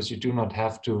stations, because you do not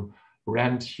have to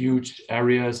rent huge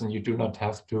areas and you do not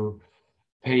have to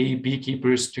pay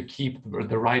beekeepers to keep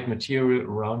the right material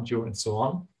around you and so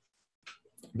on.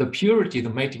 The purity, the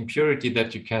mating purity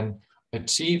that you can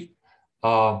achieve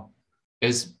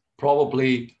is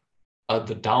probably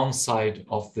the downside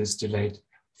of this delayed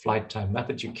flight time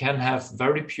method. You can have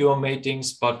very pure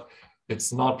matings, but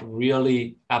it's not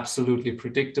really absolutely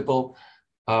predictable,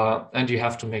 and you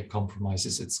have to make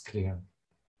compromises, it's clear.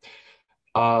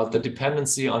 The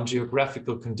dependency on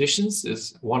geographical conditions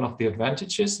is one of the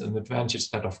advantages, an advantage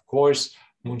that, of course,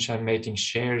 moonshine mating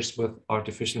shares with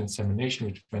artificial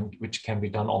insemination, which can be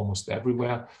done almost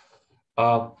everywhere.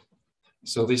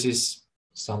 So this is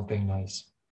something nice.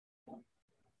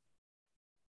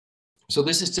 So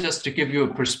this is just to give you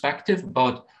a perspective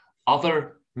about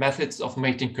other methods of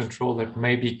mating control that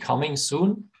may be coming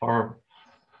soon, or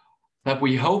that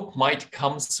we hope might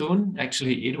come soon.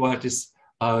 Actually, Eduard is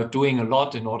doing a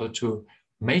lot in order to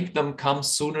make them come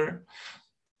sooner.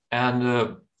 And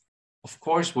of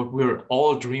course, what we're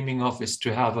all dreaming of is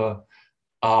to have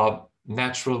a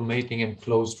natural mating in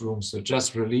closed rooms. So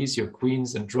just release your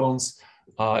queens and drones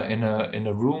in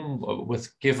a room with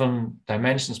given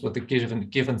dimensions, with a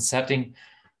given setting,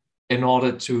 in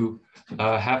order to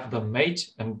have them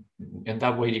mate. And in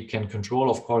that way, you can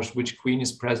control, of course, which queen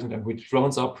is present and which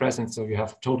drones are present. So you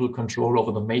have total control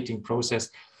over the mating process.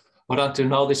 But until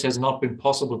now, this has not been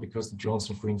possible because the drones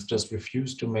and queens just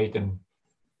refuse to mate in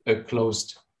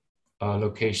closed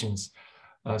locations.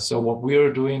 So what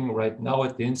we're doing right now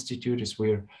at the Institute is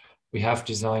we have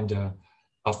designed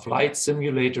a flight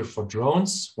simulator for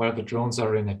drones, where the drones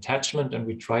are in attachment, and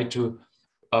we try to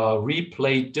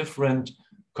replay different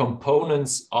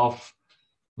components of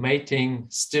mating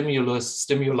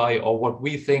stimuli, or what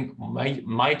we think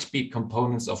might be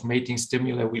components of mating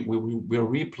stimuli. We're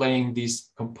replaying these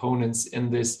components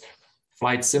in this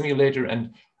flight simulator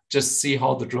and just see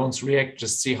how the drones react,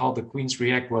 just see how the queens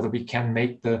react, whether we can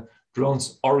make the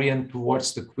drones orient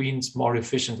towards the queens more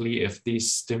efficiently if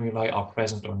these stimuli are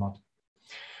present or not.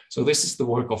 So this is the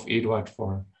work of Eduard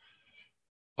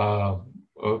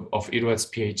of Eduard's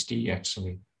PhD,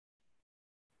 actually.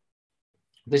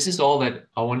 This is all that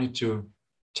I wanted to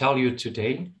tell you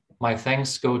today. My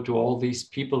thanks go to all these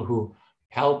people who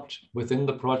helped within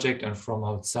the project and from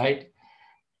outside,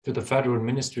 to the Federal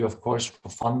Ministry, of course, for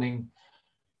funding,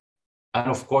 and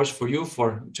of course for you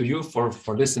for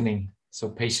listening so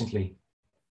patiently.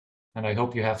 And I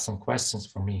hope you have some questions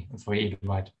for me and for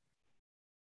Eduard.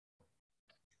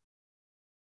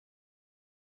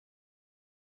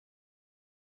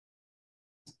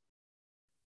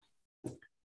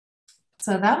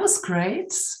 So that was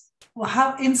great. Well,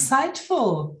 how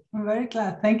insightful. I'm very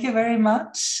glad. Thank you very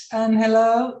much. And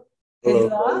hello,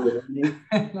 Eduard.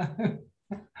 Hello.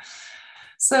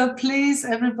 So please,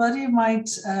 everybody might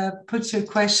put your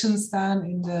questions down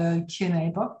in the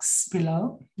Q&A box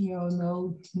below. You all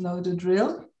know the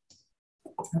drill.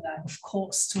 And I, of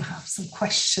course, to have some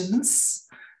questions.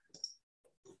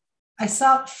 I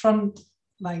start from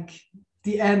like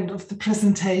the end of the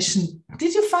presentation.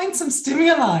 Did you find some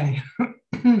stimuli?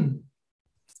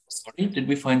 Sorry, did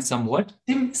we find some what?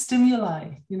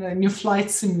 Stimuli, you know, in your flight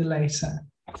simulator.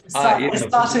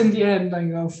 Start in the end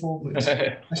and go forward.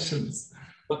 Questions.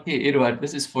 Okay, Eduard,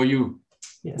 this is for you.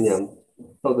 Yes. Yeah.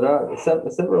 So there are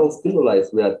several stimuli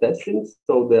we are testing.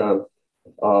 So there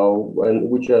are,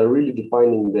 which are really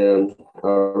defining the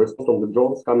response of the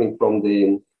drones coming from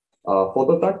the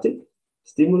phototactic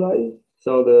stimuli.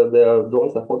 So the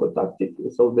drones are phototactic,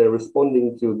 so they're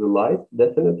responding to the light,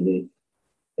 definitely.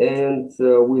 And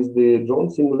with the drone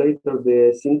simulator,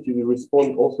 they seem to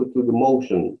respond also to the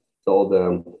motion, so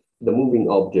the moving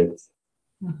objects.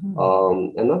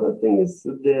 Another thing is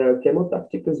their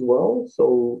chemotactic as well.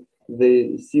 So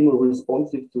they seem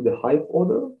responsive to the hive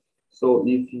odor. So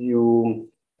if you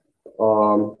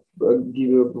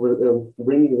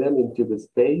bringing them into the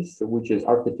space which is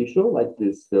artificial, like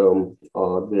this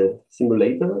the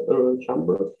simulator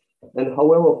chamber, and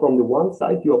however from the one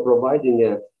side you are providing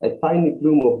a tiny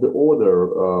plume of the odor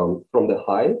from the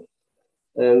hive,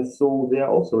 and so they are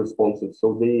also responsive.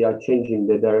 So they are changing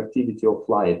the directivity of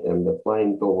flight and the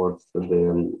flying towards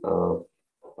the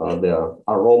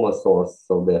aroma source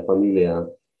of their familia.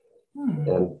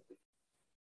 And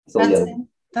so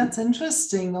that's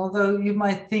interesting. Although you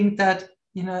might think that,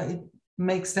 you know, it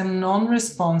makes them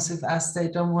non-responsive as they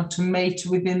don't want to mate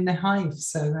within the hive.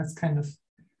 So that's kind of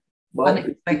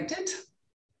unexpected.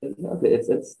 Exactly.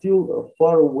 It's still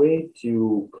far away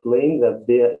to claim that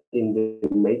they're in the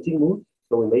mating mood,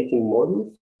 so in mating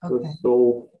models. Okay.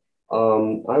 So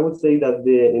I would say that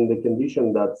they're in the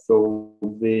condition that so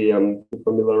they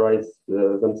familiarize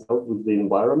themselves with the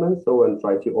environment, so and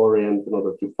try to orient in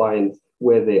order to find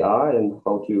where they are and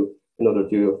how to in order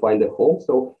to find a home.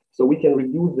 So we can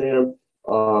reduce their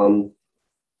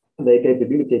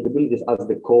capabilities as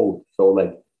the code. So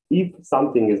like if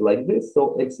something is like this,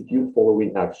 so execute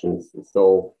following actions.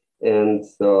 So and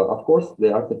of course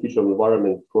the artificial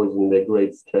environment causing the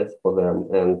great stress for them,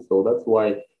 and so that's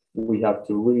why we have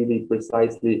to really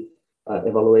precisely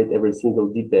evaluate every single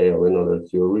detail in order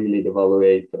to really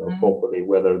evaluate properly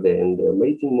whether they're in their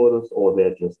mating models or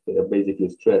they're just basically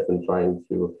stressed and trying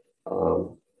to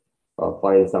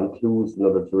find some clues in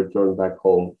order to return back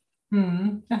home.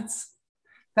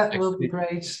 That will be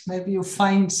great. Maybe you'll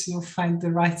find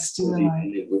the right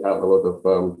stimuli. We have a lot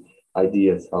of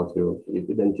ideas how to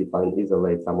identify and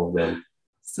isolate some of them.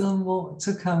 Still more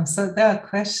to come. So there are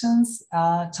questions.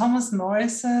 Thomas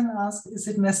Morrison asks, is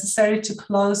it necessary to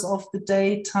close off the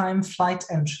daytime flight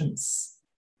entrance?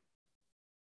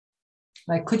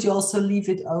 Like, could you also leave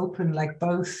it open, like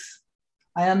both?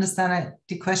 I understand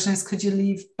the question is, could you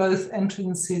leave both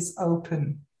entrances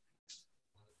open?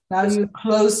 Now you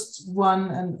closed one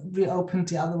and reopened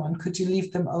the other one. Could you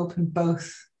leave them open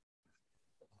both?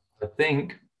 I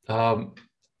think,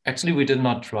 actually we did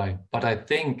not try, but I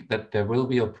think that there will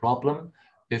be a problem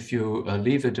if you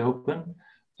leave it open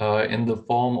in the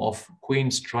form of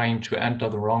queens trying to enter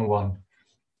the wrong one.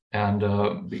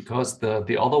 And because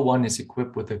the other one is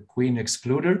equipped with a queen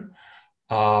excluder,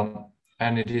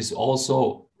 and it is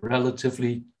also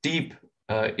relatively deep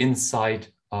inside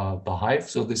the hive.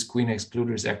 So this queen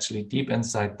excluder is actually deep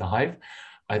inside the hive.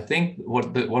 I think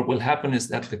what will happen is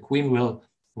that the queen will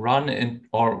run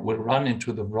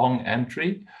into the wrong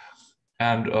entry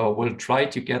and will try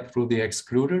to get through the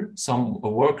excluder. Some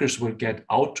workers will get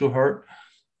out to her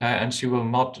and she will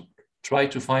not try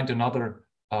to find another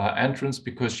entrance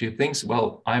because she thinks,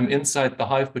 well, I'm inside the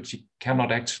hive, but she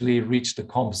cannot actually reach the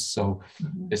comps. So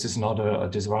this is not a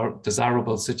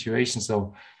desirable situation.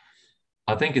 So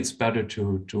I think it's better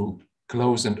to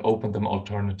close and open them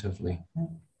alternatively.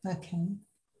 Okay.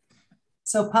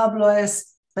 So Pablo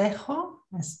Espejo,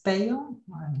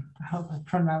 I hope I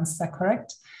pronounced that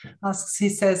correct, asks, he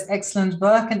says, excellent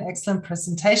work and excellent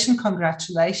presentation,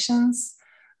 congratulations.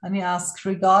 And he asks,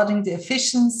 regarding the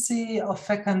efficiency of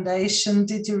fecundation,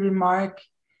 did you remark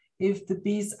if the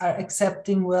bees are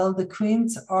accepting well the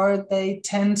queens or they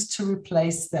tend to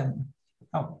replace them?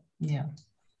 Oh, yeah.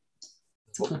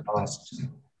 It's a good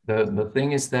question. The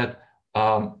thing is that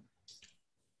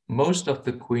most of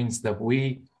the queens that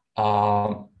we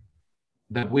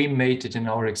mated in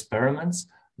our experiments,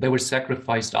 they were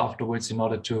sacrificed afterwards in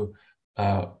order to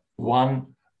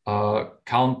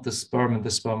count the sperm in the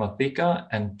spermatheca,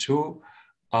 and two,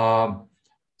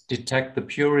 detect the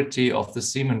purity of the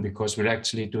semen, because we're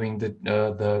actually doing the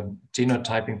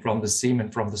genotyping from the semen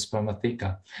from the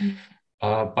spermatheca.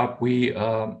 But we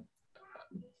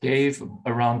gave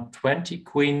around 20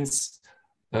 queens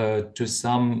to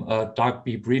some dark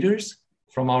bee breeders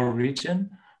from our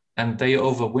region, and they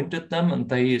overwintered them, and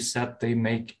they said they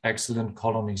make excellent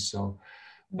colonies. So,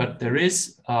 but there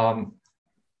is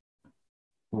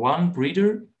one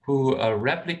breeder who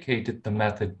replicated the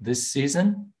method this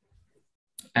season,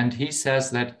 and he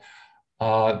says that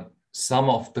some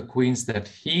of the queens that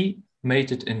he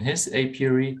mated in his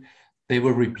apiary, they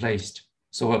were replaced.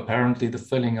 So apparently the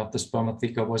filling of the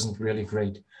spermatheca wasn't really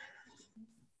great.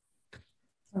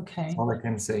 Okay. That's all I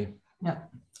can say. Yeah.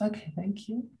 Okay, thank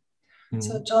you.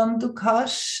 So John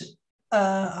Dukash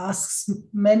asks,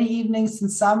 many evenings in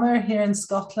summer here in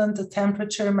Scotland, the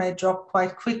temperature may drop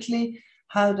quite quickly.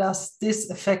 How does this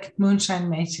affect moonshine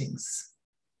matings?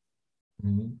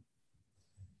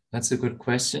 That's a good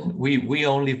question. We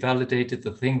only validated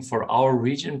the thing for our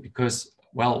region because,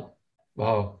 well,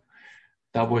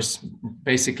 that was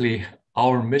basically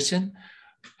our mission.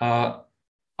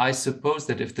 I suppose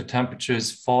that if the temperature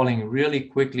is falling really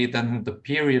quickly, then the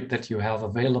period that you have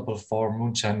available for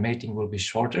moonshine mating will be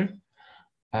shorter.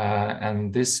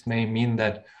 And this may mean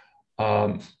that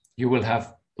you will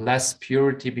have less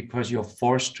purity because you're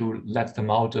forced to let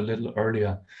them out a little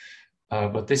earlier.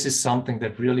 But this is something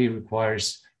that really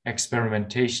requires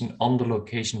experimentation on the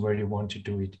location where you want to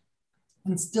do it.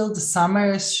 And still the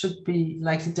summers should be,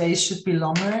 like the days should be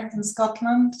longer in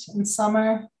Scotland in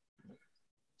summer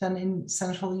than in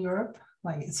Central Europe,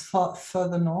 like it's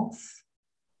further north.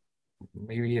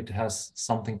 Maybe it has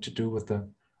something to do with the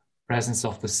presence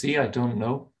of the sea, I don't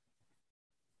know.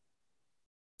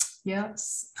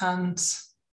 Yes, and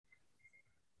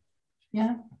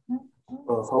yeah.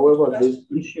 However, this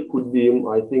issue could be,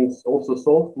 I think, also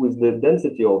solved with the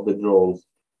density of the drones.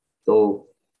 So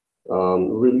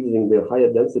releasing the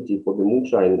higher density for the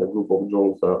moonshine group of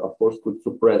drones, of course, could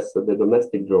suppress the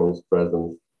domestic drones'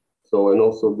 presence. So, and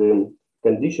also the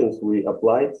conditions we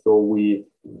applied. So we,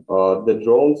 the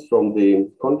drones from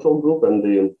the control group and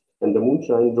the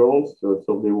moonshine drones,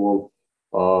 so they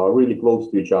were really close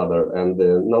to each other, and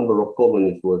the number of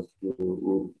colonies was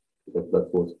that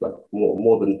was like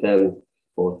more than 10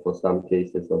 for some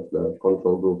cases of the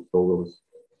control group. So those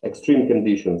extreme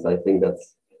conditions, I think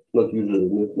that's not usually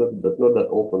not that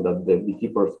often that the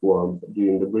beekeepers who are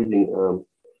doing the breeding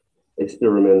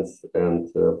experiments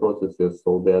and processes,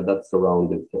 so that's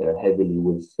surrounded heavily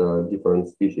with different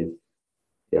species.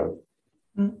 Yeah.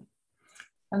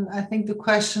 And I think the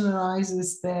question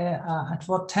arises there, at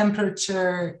what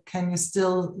temperature can you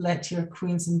still let your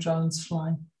queens and drones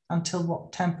fly? Until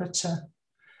what temperature?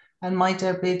 And might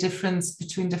there be a difference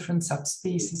between different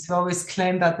subspecies? We always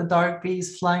claim that the dark bee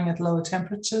is flying at lower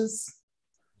temperatures.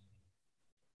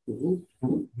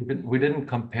 We didn't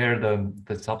compare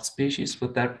the subspecies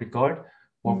with that regard.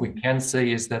 What we can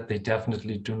say is that they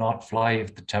definitely do not fly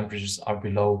if the temperatures are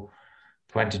below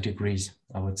 20 degrees,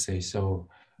 I would say. So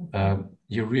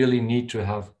you really need to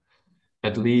have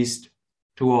at least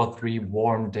 2 or 3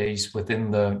 warm days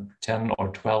within the 10 or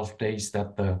 12 days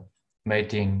that the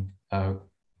mating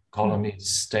colonies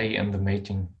stay in the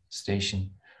mating station.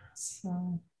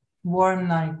 So warm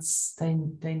nights, they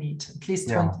need at least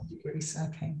 20 degrees.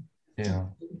 Okay. Yeah.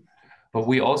 But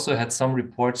we also had some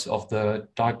reports of the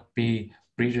dark bee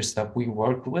breeders that we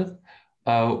worked with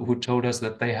who told us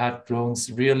that they had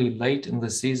drones really late in the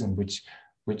season,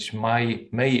 which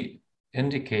may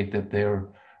indicate that they're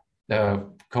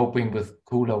coping with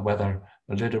cooler weather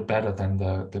a little better than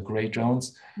the gray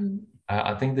drones.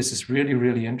 I think this is really,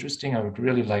 really interesting. I would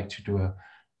really like to do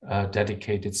a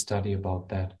dedicated study about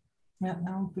that. Yeah,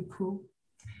 that would be cool.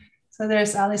 So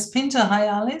there's Alice Pinto. Hi,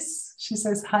 Alice. She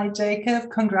says, hi, Jacob.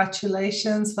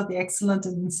 Congratulations for the excellent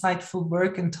and insightful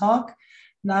work and talk.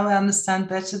 Now I understand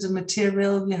better the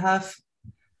material we have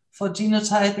for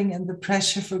genotyping, and the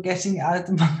pressure for getting out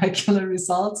the molecular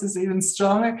results is even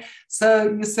stronger. So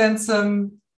you sent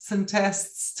some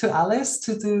tests to Alice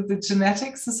to do the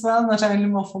genetics as well, not only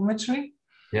morphometry.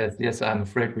 Yes. I'm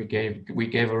afraid we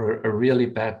gave her a really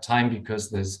bad time because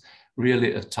there's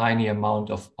really a tiny amount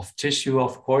of tissue,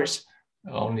 of course,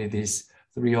 only these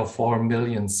 3 or 4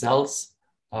 million cells.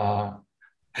 So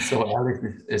Alex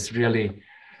is really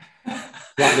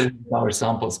struggling with our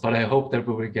samples, but I hope that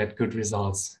we will get good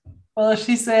results. Well,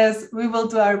 she says, we will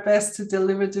do our best to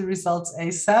deliver the results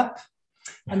ASAP.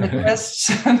 And the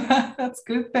question, that's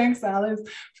good, thanks, Alice,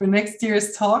 for next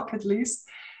year's talk at least.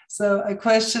 So a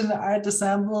question, are the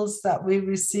samples that we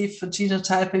receive for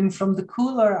genotyping from the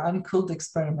cool or uncooled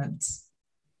experiments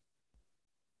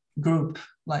group,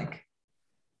 like?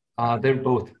 They're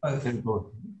both. They're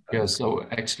both. Yeah, so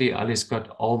actually Alice got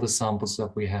all the samples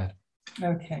that we had.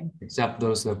 Okay. Except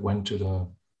those that went to the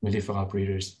mellifera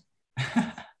breeders.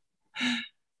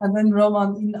 And then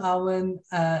Roman in Auen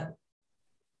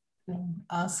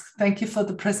asks, thank you for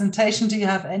the presentation. Do you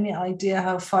have any idea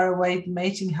how far away the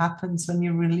mating happens when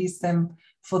you release them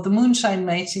for the moonshine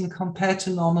mating compared to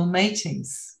normal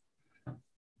matings?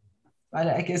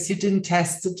 I guess you didn't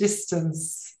test the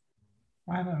distance.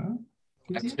 I don't know.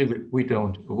 Actually, we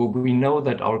don't. We know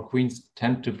that our queens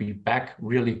tend to be back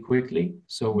really quickly.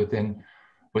 So within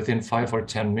 5 or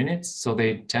 10 minutes. So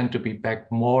they tend to be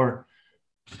back more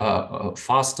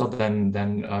faster than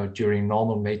during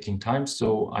normal mating time.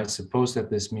 So I suppose that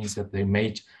this means that they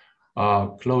mate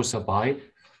closer by,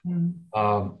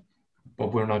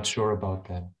 but we're not sure about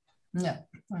that. Yeah,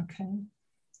 okay.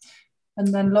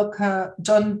 And then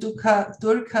John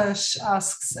Durkash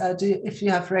asks if you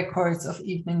have records of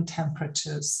evening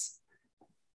temperatures.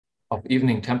 Of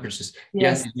evening temperatures?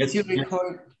 Yes, you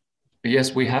record.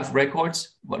 Yes, we have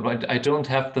records, but I don't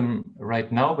have them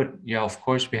right now. But yeah, of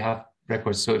course we have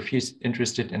records. So if he's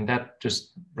interested in that,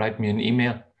 just write me an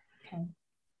email. Okay,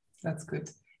 that's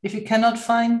good. If you cannot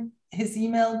find his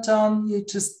email, John, you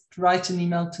just write an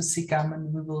email to SIGAM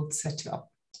and we will set you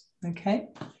up. Okay,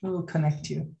 we will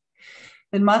connect you.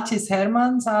 Then Matthias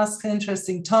Hermans asks,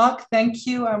 interesting talk. Thank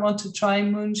you. I want to try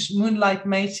moonlight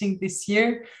mating this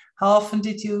year. How often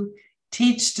did you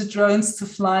teach the drones to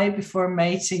fly before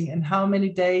mating, and how many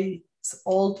days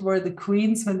old were the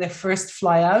queens when they first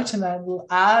fly out? And I will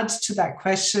add to that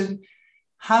question,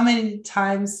 how many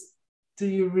times do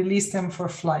you release them for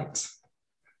flight?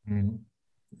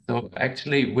 So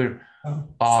actually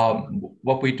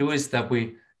what we do is that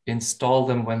we install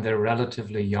them when they're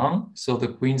relatively young. So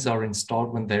the queens are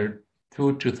installed when they're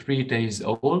 2 to 3 days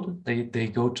old. They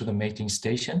go to the mating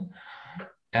station,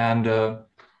 and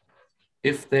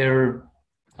if they're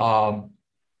and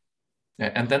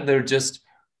then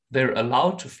they're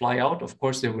allowed to fly out. Of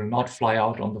course, they will not fly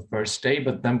out on the first day,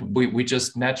 but then we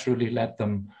just naturally let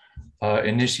them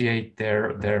initiate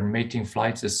their mating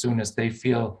flights as soon as they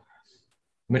feel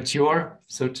mature,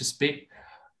 so to speak.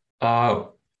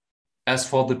 As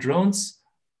for the drones,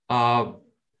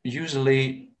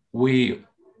 usually we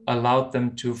allowed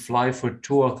them to fly for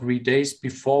 2 or 3 days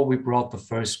before we brought the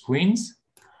first queens.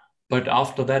 But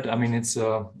after that, I mean,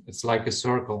 it's like a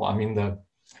circle. I mean, the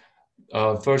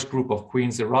first group of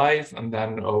queens arrive, and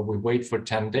then we wait for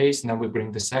 10 days, and then we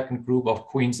bring the second group of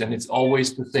queens, and it's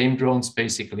always the same drones,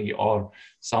 basically. Or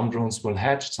some drones will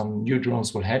hatch, some new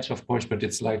drones will hatch, of course, but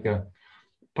it's like a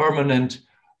permanent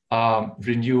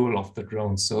renewal of the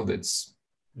drones. So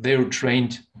they're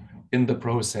trained in the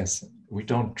process. We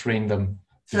don't train them.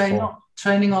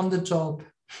 Training on the job.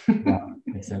 Yeah,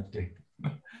 exactly.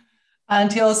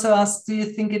 And he also asked, do you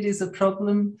think it is a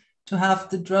problem to have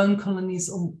the drone colonies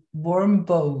on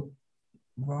Warmbau?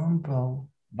 Warmbau.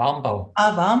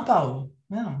 Warmbau.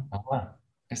 Yeah.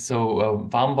 So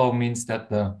Warmbau means that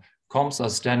the comms are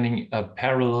standing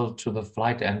parallel to the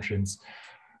flight entrance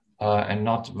and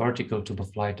not vertical to the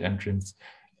flight entrance.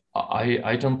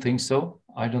 I don't think so.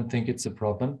 I don't think it's a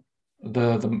problem.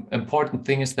 The important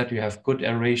thing is that you have good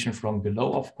aeration from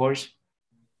below, of course.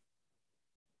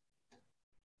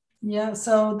 Yeah,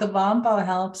 so the Warmbau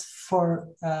helps for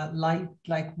light,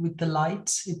 like with the light.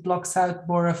 It blocks out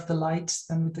more of the light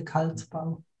than with the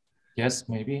Kaltbau. Yes,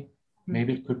 maybe.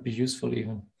 Maybe it could be useful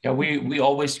even. Yeah, we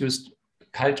always used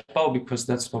Kaltbau because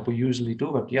that's what we usually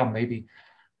do. But yeah, maybe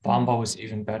Warmbau is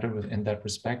even better in that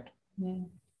respect. Yeah,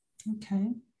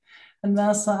 okay. And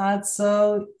also add,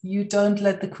 so you don't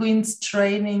let the queens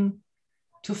training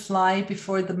to fly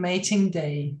before the mating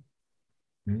day.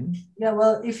 Yeah,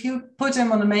 well, if you put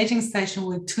them on a mating station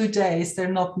with 2 days,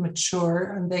 they're not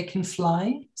mature and they can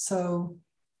fly. So,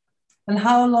 and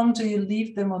how long do you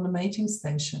leave them on the mating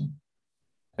station?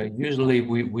 Usually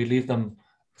we leave them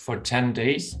for 10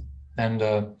 days. And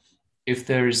if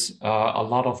there's a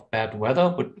lot of bad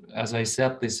weather, but as I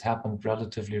said, this happened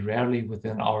relatively rarely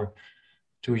within our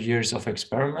 2 years of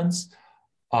experiments,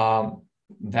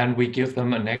 then we give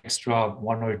them an extra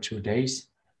 1 or 2 days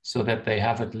so that they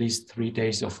have at least 3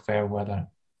 days of fair weather.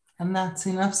 And that's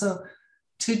enough. So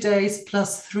 2 days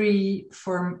plus 3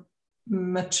 for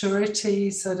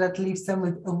maturity. So that leaves them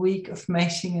with a week of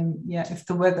mating. And yeah, if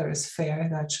the weather is fair,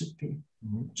 that should be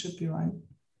right.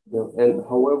 Yeah. And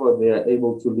however, they are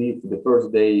able to leave the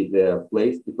first day their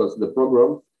place because the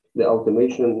program, the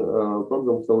automation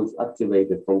program, so it's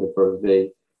activated from the first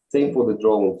day. Same for the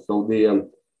drones. So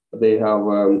they have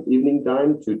evening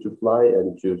time to fly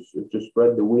and to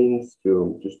spread the wings,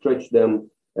 to stretch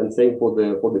them, and same for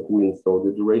the queens. So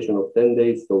the duration of 10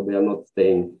 days, so they are not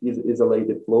staying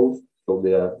isolated close, so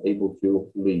they are able to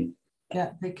leave.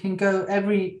 Yeah, they can go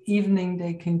every evening.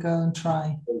 They can go and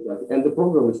try. Exactly. And the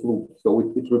program is looped, so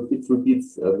it repeats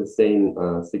the same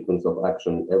sequence of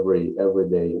action every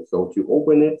day. So to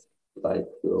open it, like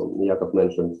Jakob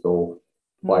mentioned, so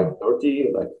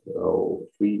 5:30, like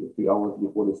 3 hours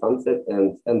before the sunset,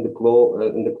 and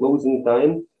the closing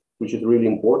time, which is really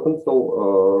important. So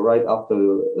right after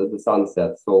the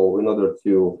sunset. So in order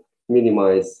to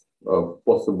minimize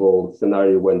possible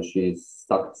scenario when she's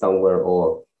stuck somewhere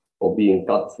or being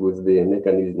cut with the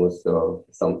mechanisms or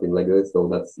something like this. So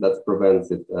that prevents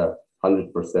it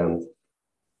 100%.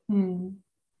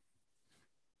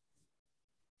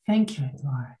 Thank you,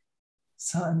 Edouard.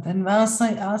 So, and then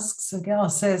Vincent asks again,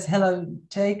 says, hello,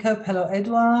 Jakob. Hello,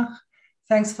 Edouard.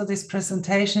 Thanks for this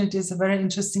presentation. It is a very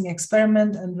interesting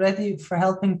experiment and ready for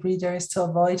helping breeders to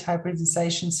avoid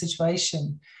hybridization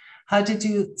situation. How did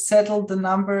you settle the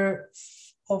number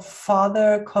of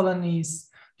father colonies?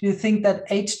 Do you think that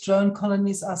 8 drone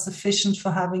colonies are sufficient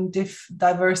for having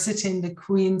diversity in the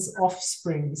queen's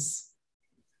offsprings?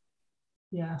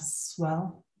 Yes,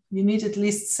 well, you need at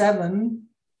least 7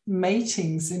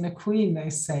 matings in a queen, they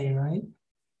say, right?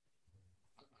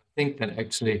 I think that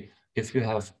actually, if you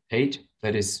have 8,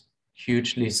 that is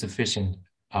hugely sufficient.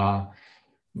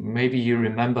 Maybe you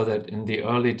remember that in the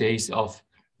early days of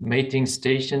mating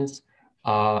stations,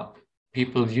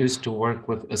 people used to work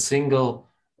with a single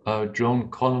drone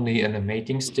colony in a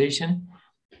mating station.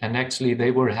 And actually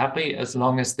they were happy as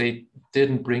long as they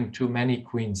didn't bring too many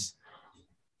queens.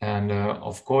 And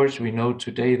of course, we know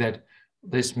today that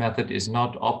this method is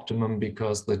not optimum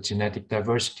because the genetic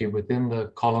diversity within the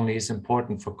colony is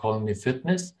important for colony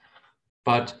fitness.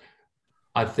 But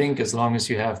I think as long as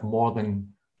you have more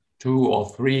than 2 or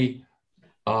 3,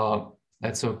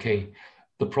 that's okay.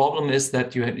 The problem is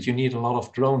that you need a lot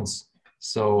of drones.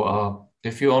 So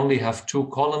if you only have 2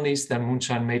 colonies, then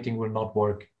moonshine mating will not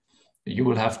work. You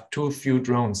will have too few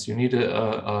drones. You need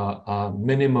a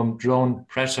minimum drone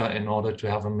pressure in order to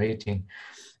have a mating.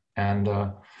 And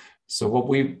so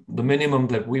the minimum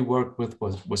that we worked with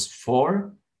was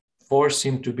 4. 4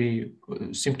 seem to be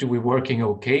working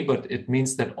okay, but it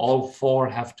means that all 4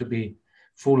 have to be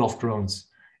full of drones.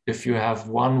 If you have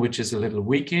one which is a little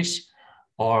weakish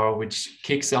or which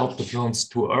kicks out the drones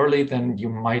too early, then you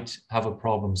might have a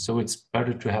problem. So it's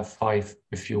better to have 5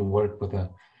 if you work with a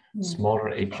smaller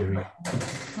apiary.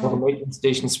 For the mating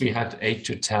stations, we had 8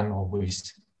 to 10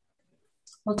 always.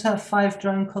 Well, to have 5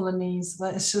 drone colonies,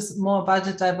 but it's just more about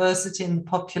the diversity in the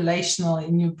population or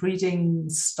in your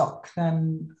breeding stock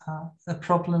than the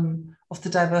problem of the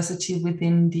diversity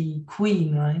within the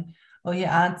queen, right? Oh, he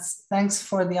adds, thanks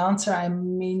for the answer. I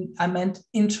meant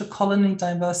intra-colony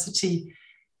diversity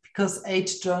because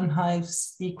 8 drone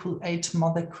hives equal 8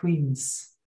 mother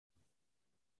queens.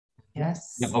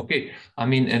 Yes. Yeah, okay. I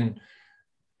mean,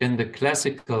 in the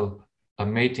classical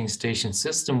mating station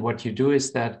system, what you do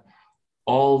is that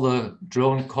all the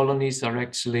drone colonies are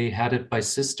actually headed by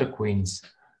sister queens.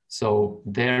 So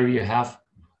there you have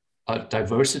a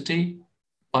diversity,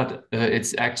 but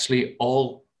it's actually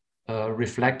all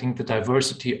reflecting the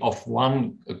diversity of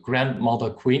one grandmother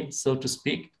queen, so to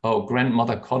speak, or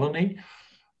grandmother colony.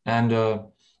 And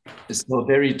so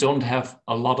there you don't have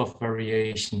a lot of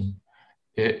variation.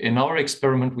 In our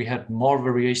experiment, we had more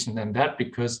variation than that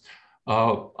because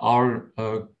our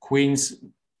queens,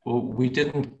 we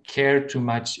didn't care too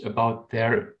much about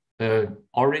their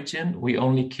origin. We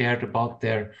only cared about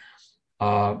their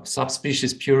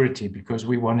subspecies purity because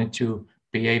we wanted to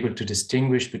be able to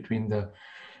distinguish between the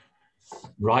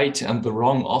right and the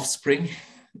wrong offspring.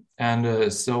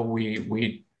 And so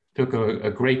we took a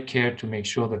great care to make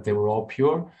sure that they were all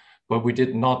pure, but we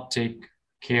did not take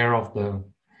care of the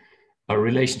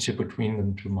relationship between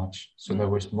them too much. So there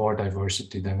was more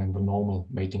diversity than in the normal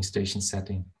mating station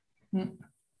setting.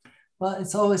 Well,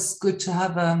 it's always good to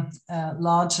have a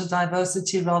larger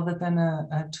diversity rather than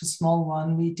a too small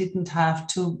one. We didn't have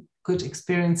too good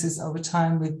experiences over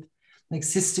time with like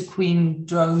sister queen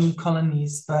drone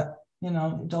colonies, but you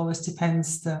know, it always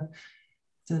depends the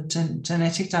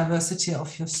genetic diversity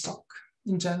of your stock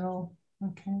in general.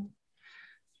 Okay.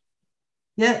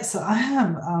 Yeah, so I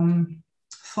have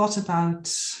thought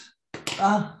about,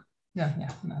 no,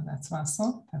 that's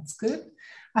Vincent, that's good.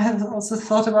 I have also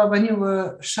thought about when you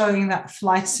were showing that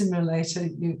flight simulator,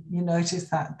 you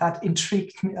noticed that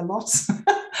intrigued me a lot.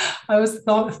 I was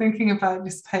thinking about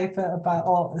this paper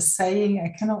or a saying,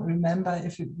 I cannot remember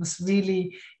if it was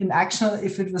really in action or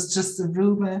if it was just a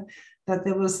rumor that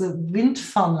there was a wind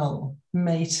funnel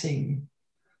mating.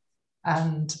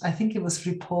 And I think it was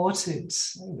reported,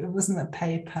 it wasn't a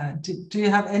paper. Do you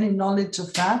have any knowledge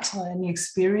of that or any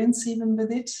experience even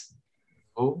with it?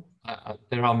 Oh,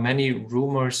 there are many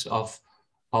rumors of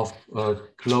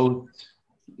close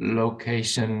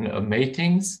location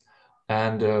matings.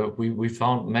 And we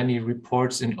found many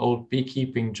reports in old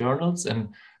beekeeping journals. And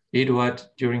Eduard,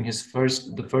 during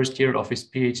the first year of his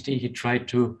PhD, he tried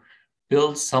to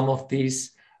build some of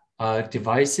these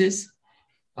devices.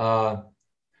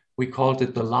 We called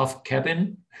it the love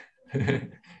cabin.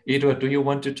 Eduard, do you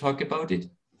want to talk about it?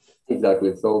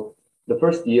 Exactly. So the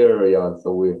first year, yeah,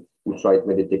 so we tried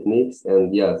many techniques,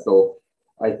 and yeah, so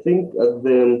I think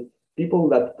the people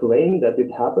that claim that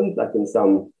it happened, like in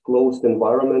some closed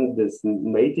environment, this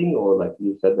mating, or like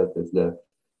you said, that is the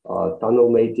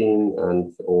tunnel mating,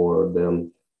 and or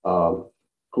the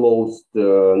closed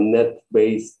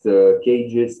net-based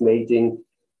cages mating.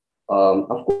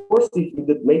 Of course, if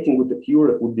the mating would occur,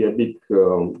 it would be a big,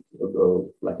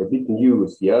 like a big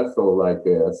news, yeah. So like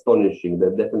astonishing.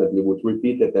 That definitely would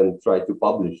repeat it and try to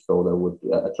publish, so that would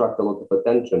attract a lot of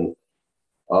attention.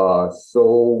 So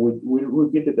we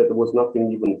repeated that there was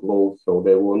nothing even close, so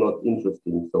they were not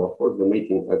interesting. So of course the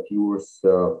mating occurs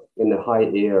in the high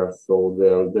air, so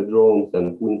the drones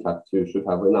and queens should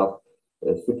have enough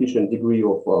sufficient degree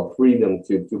of freedom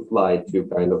to fly, to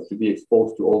kind of to be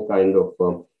exposed to all kind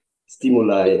of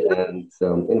stimuli and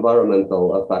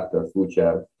environmental factors which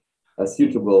are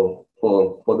suitable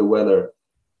for the weather,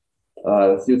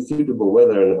 suitable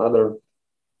weather and other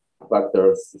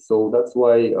factors. So that's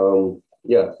why.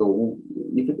 Yeah, so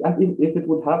if it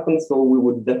would happen, so we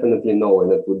would definitely know,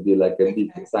 and it would be like a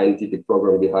big scientific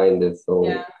program behind it. So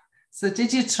yeah. So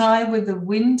did you try with the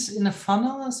wind in a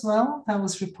funnel as well? That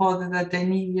was reported that they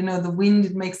need, you know, the wind,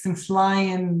 it makes them fly,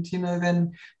 and, you know,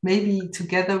 then maybe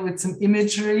together with some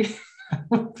imagery.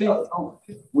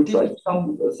 We tried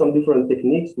some different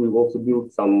techniques. We've also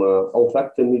built some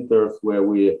olfactometers where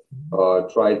we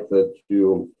tried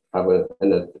to have a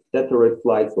tethered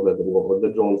flight, so that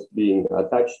the drones being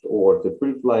attached or to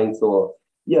free flying. So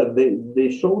yeah, they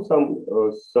show some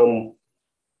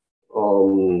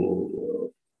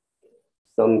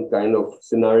kind of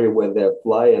scenario where they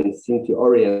fly and seem to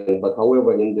orient. But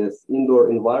however, in this indoor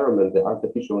environment, the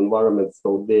artificial environment,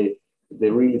 so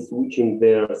they're really switching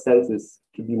their senses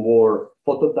to be more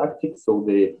phototactic. So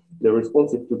they're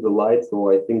responsive to the light.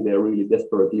 So I think they're really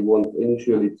desperately want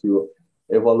initially to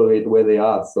evaluate where they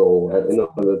are, so in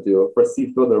order to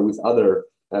proceed further with other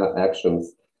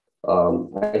actions.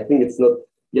 I think it's not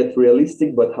yet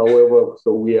realistic, but however,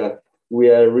 so we are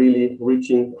really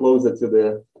reaching closer to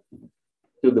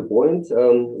the point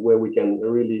where we can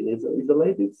really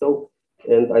isolate it. So,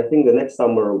 and I think the next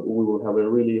summer we will have a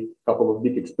really couple of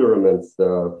big experiments.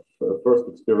 First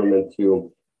experiment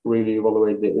to really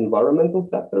evaluate the environmental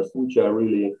factors which are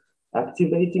really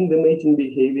activating the mating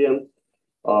behavior.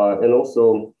 And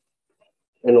also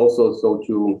so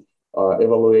to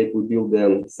evaluate, we build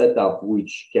a setup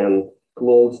which can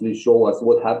closely show us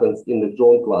what happens in the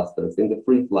drone clusters in the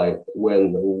free flight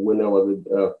whenever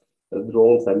the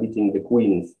drones are meeting the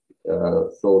queens.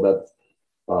 So that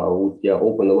would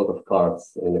open a lot of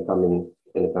cards in the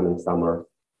coming summer.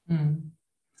 Mm.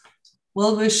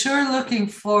 Well, we're sure looking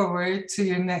forward to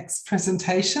your next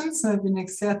presentations, maybe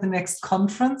next year at the next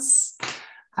conference.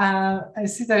 I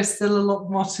see there's still a lot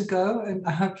more to go, and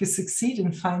I hope you succeed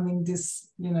in finding this,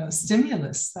 you know,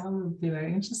 stimulus. That would be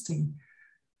very interesting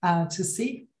to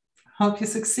see. Hope you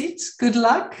succeed. Good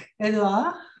luck,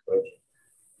 Edouard.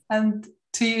 And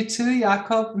to you too,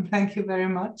 Jakob, and thank you very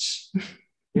much.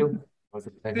 It was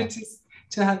a pleasure. Good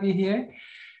to have you here.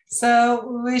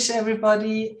 So wish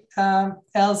everybody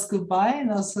else goodbye,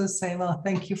 and also say, well,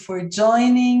 thank you for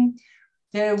joining.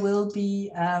 There will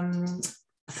be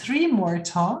 3 more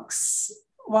talks,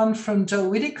 one from Joe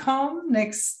Widdicombe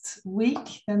next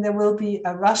week, and there will be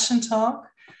a Russian talk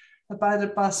about the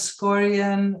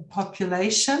Bashkorian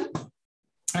population.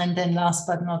 And then last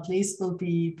but not least will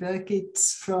be Birgit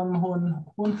from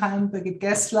Hohenheim, Birgit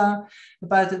Gessler,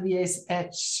 about the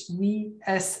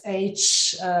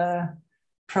VSH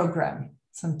program,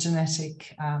 some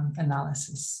genetic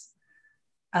analysis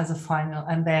as a final,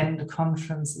 and then the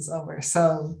conference is over.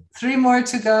 So 3 more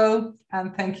to go,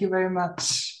 and thank you very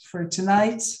much for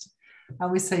tonight. And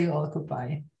we say you all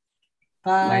goodbye.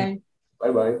 Bye.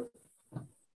 Bye-bye.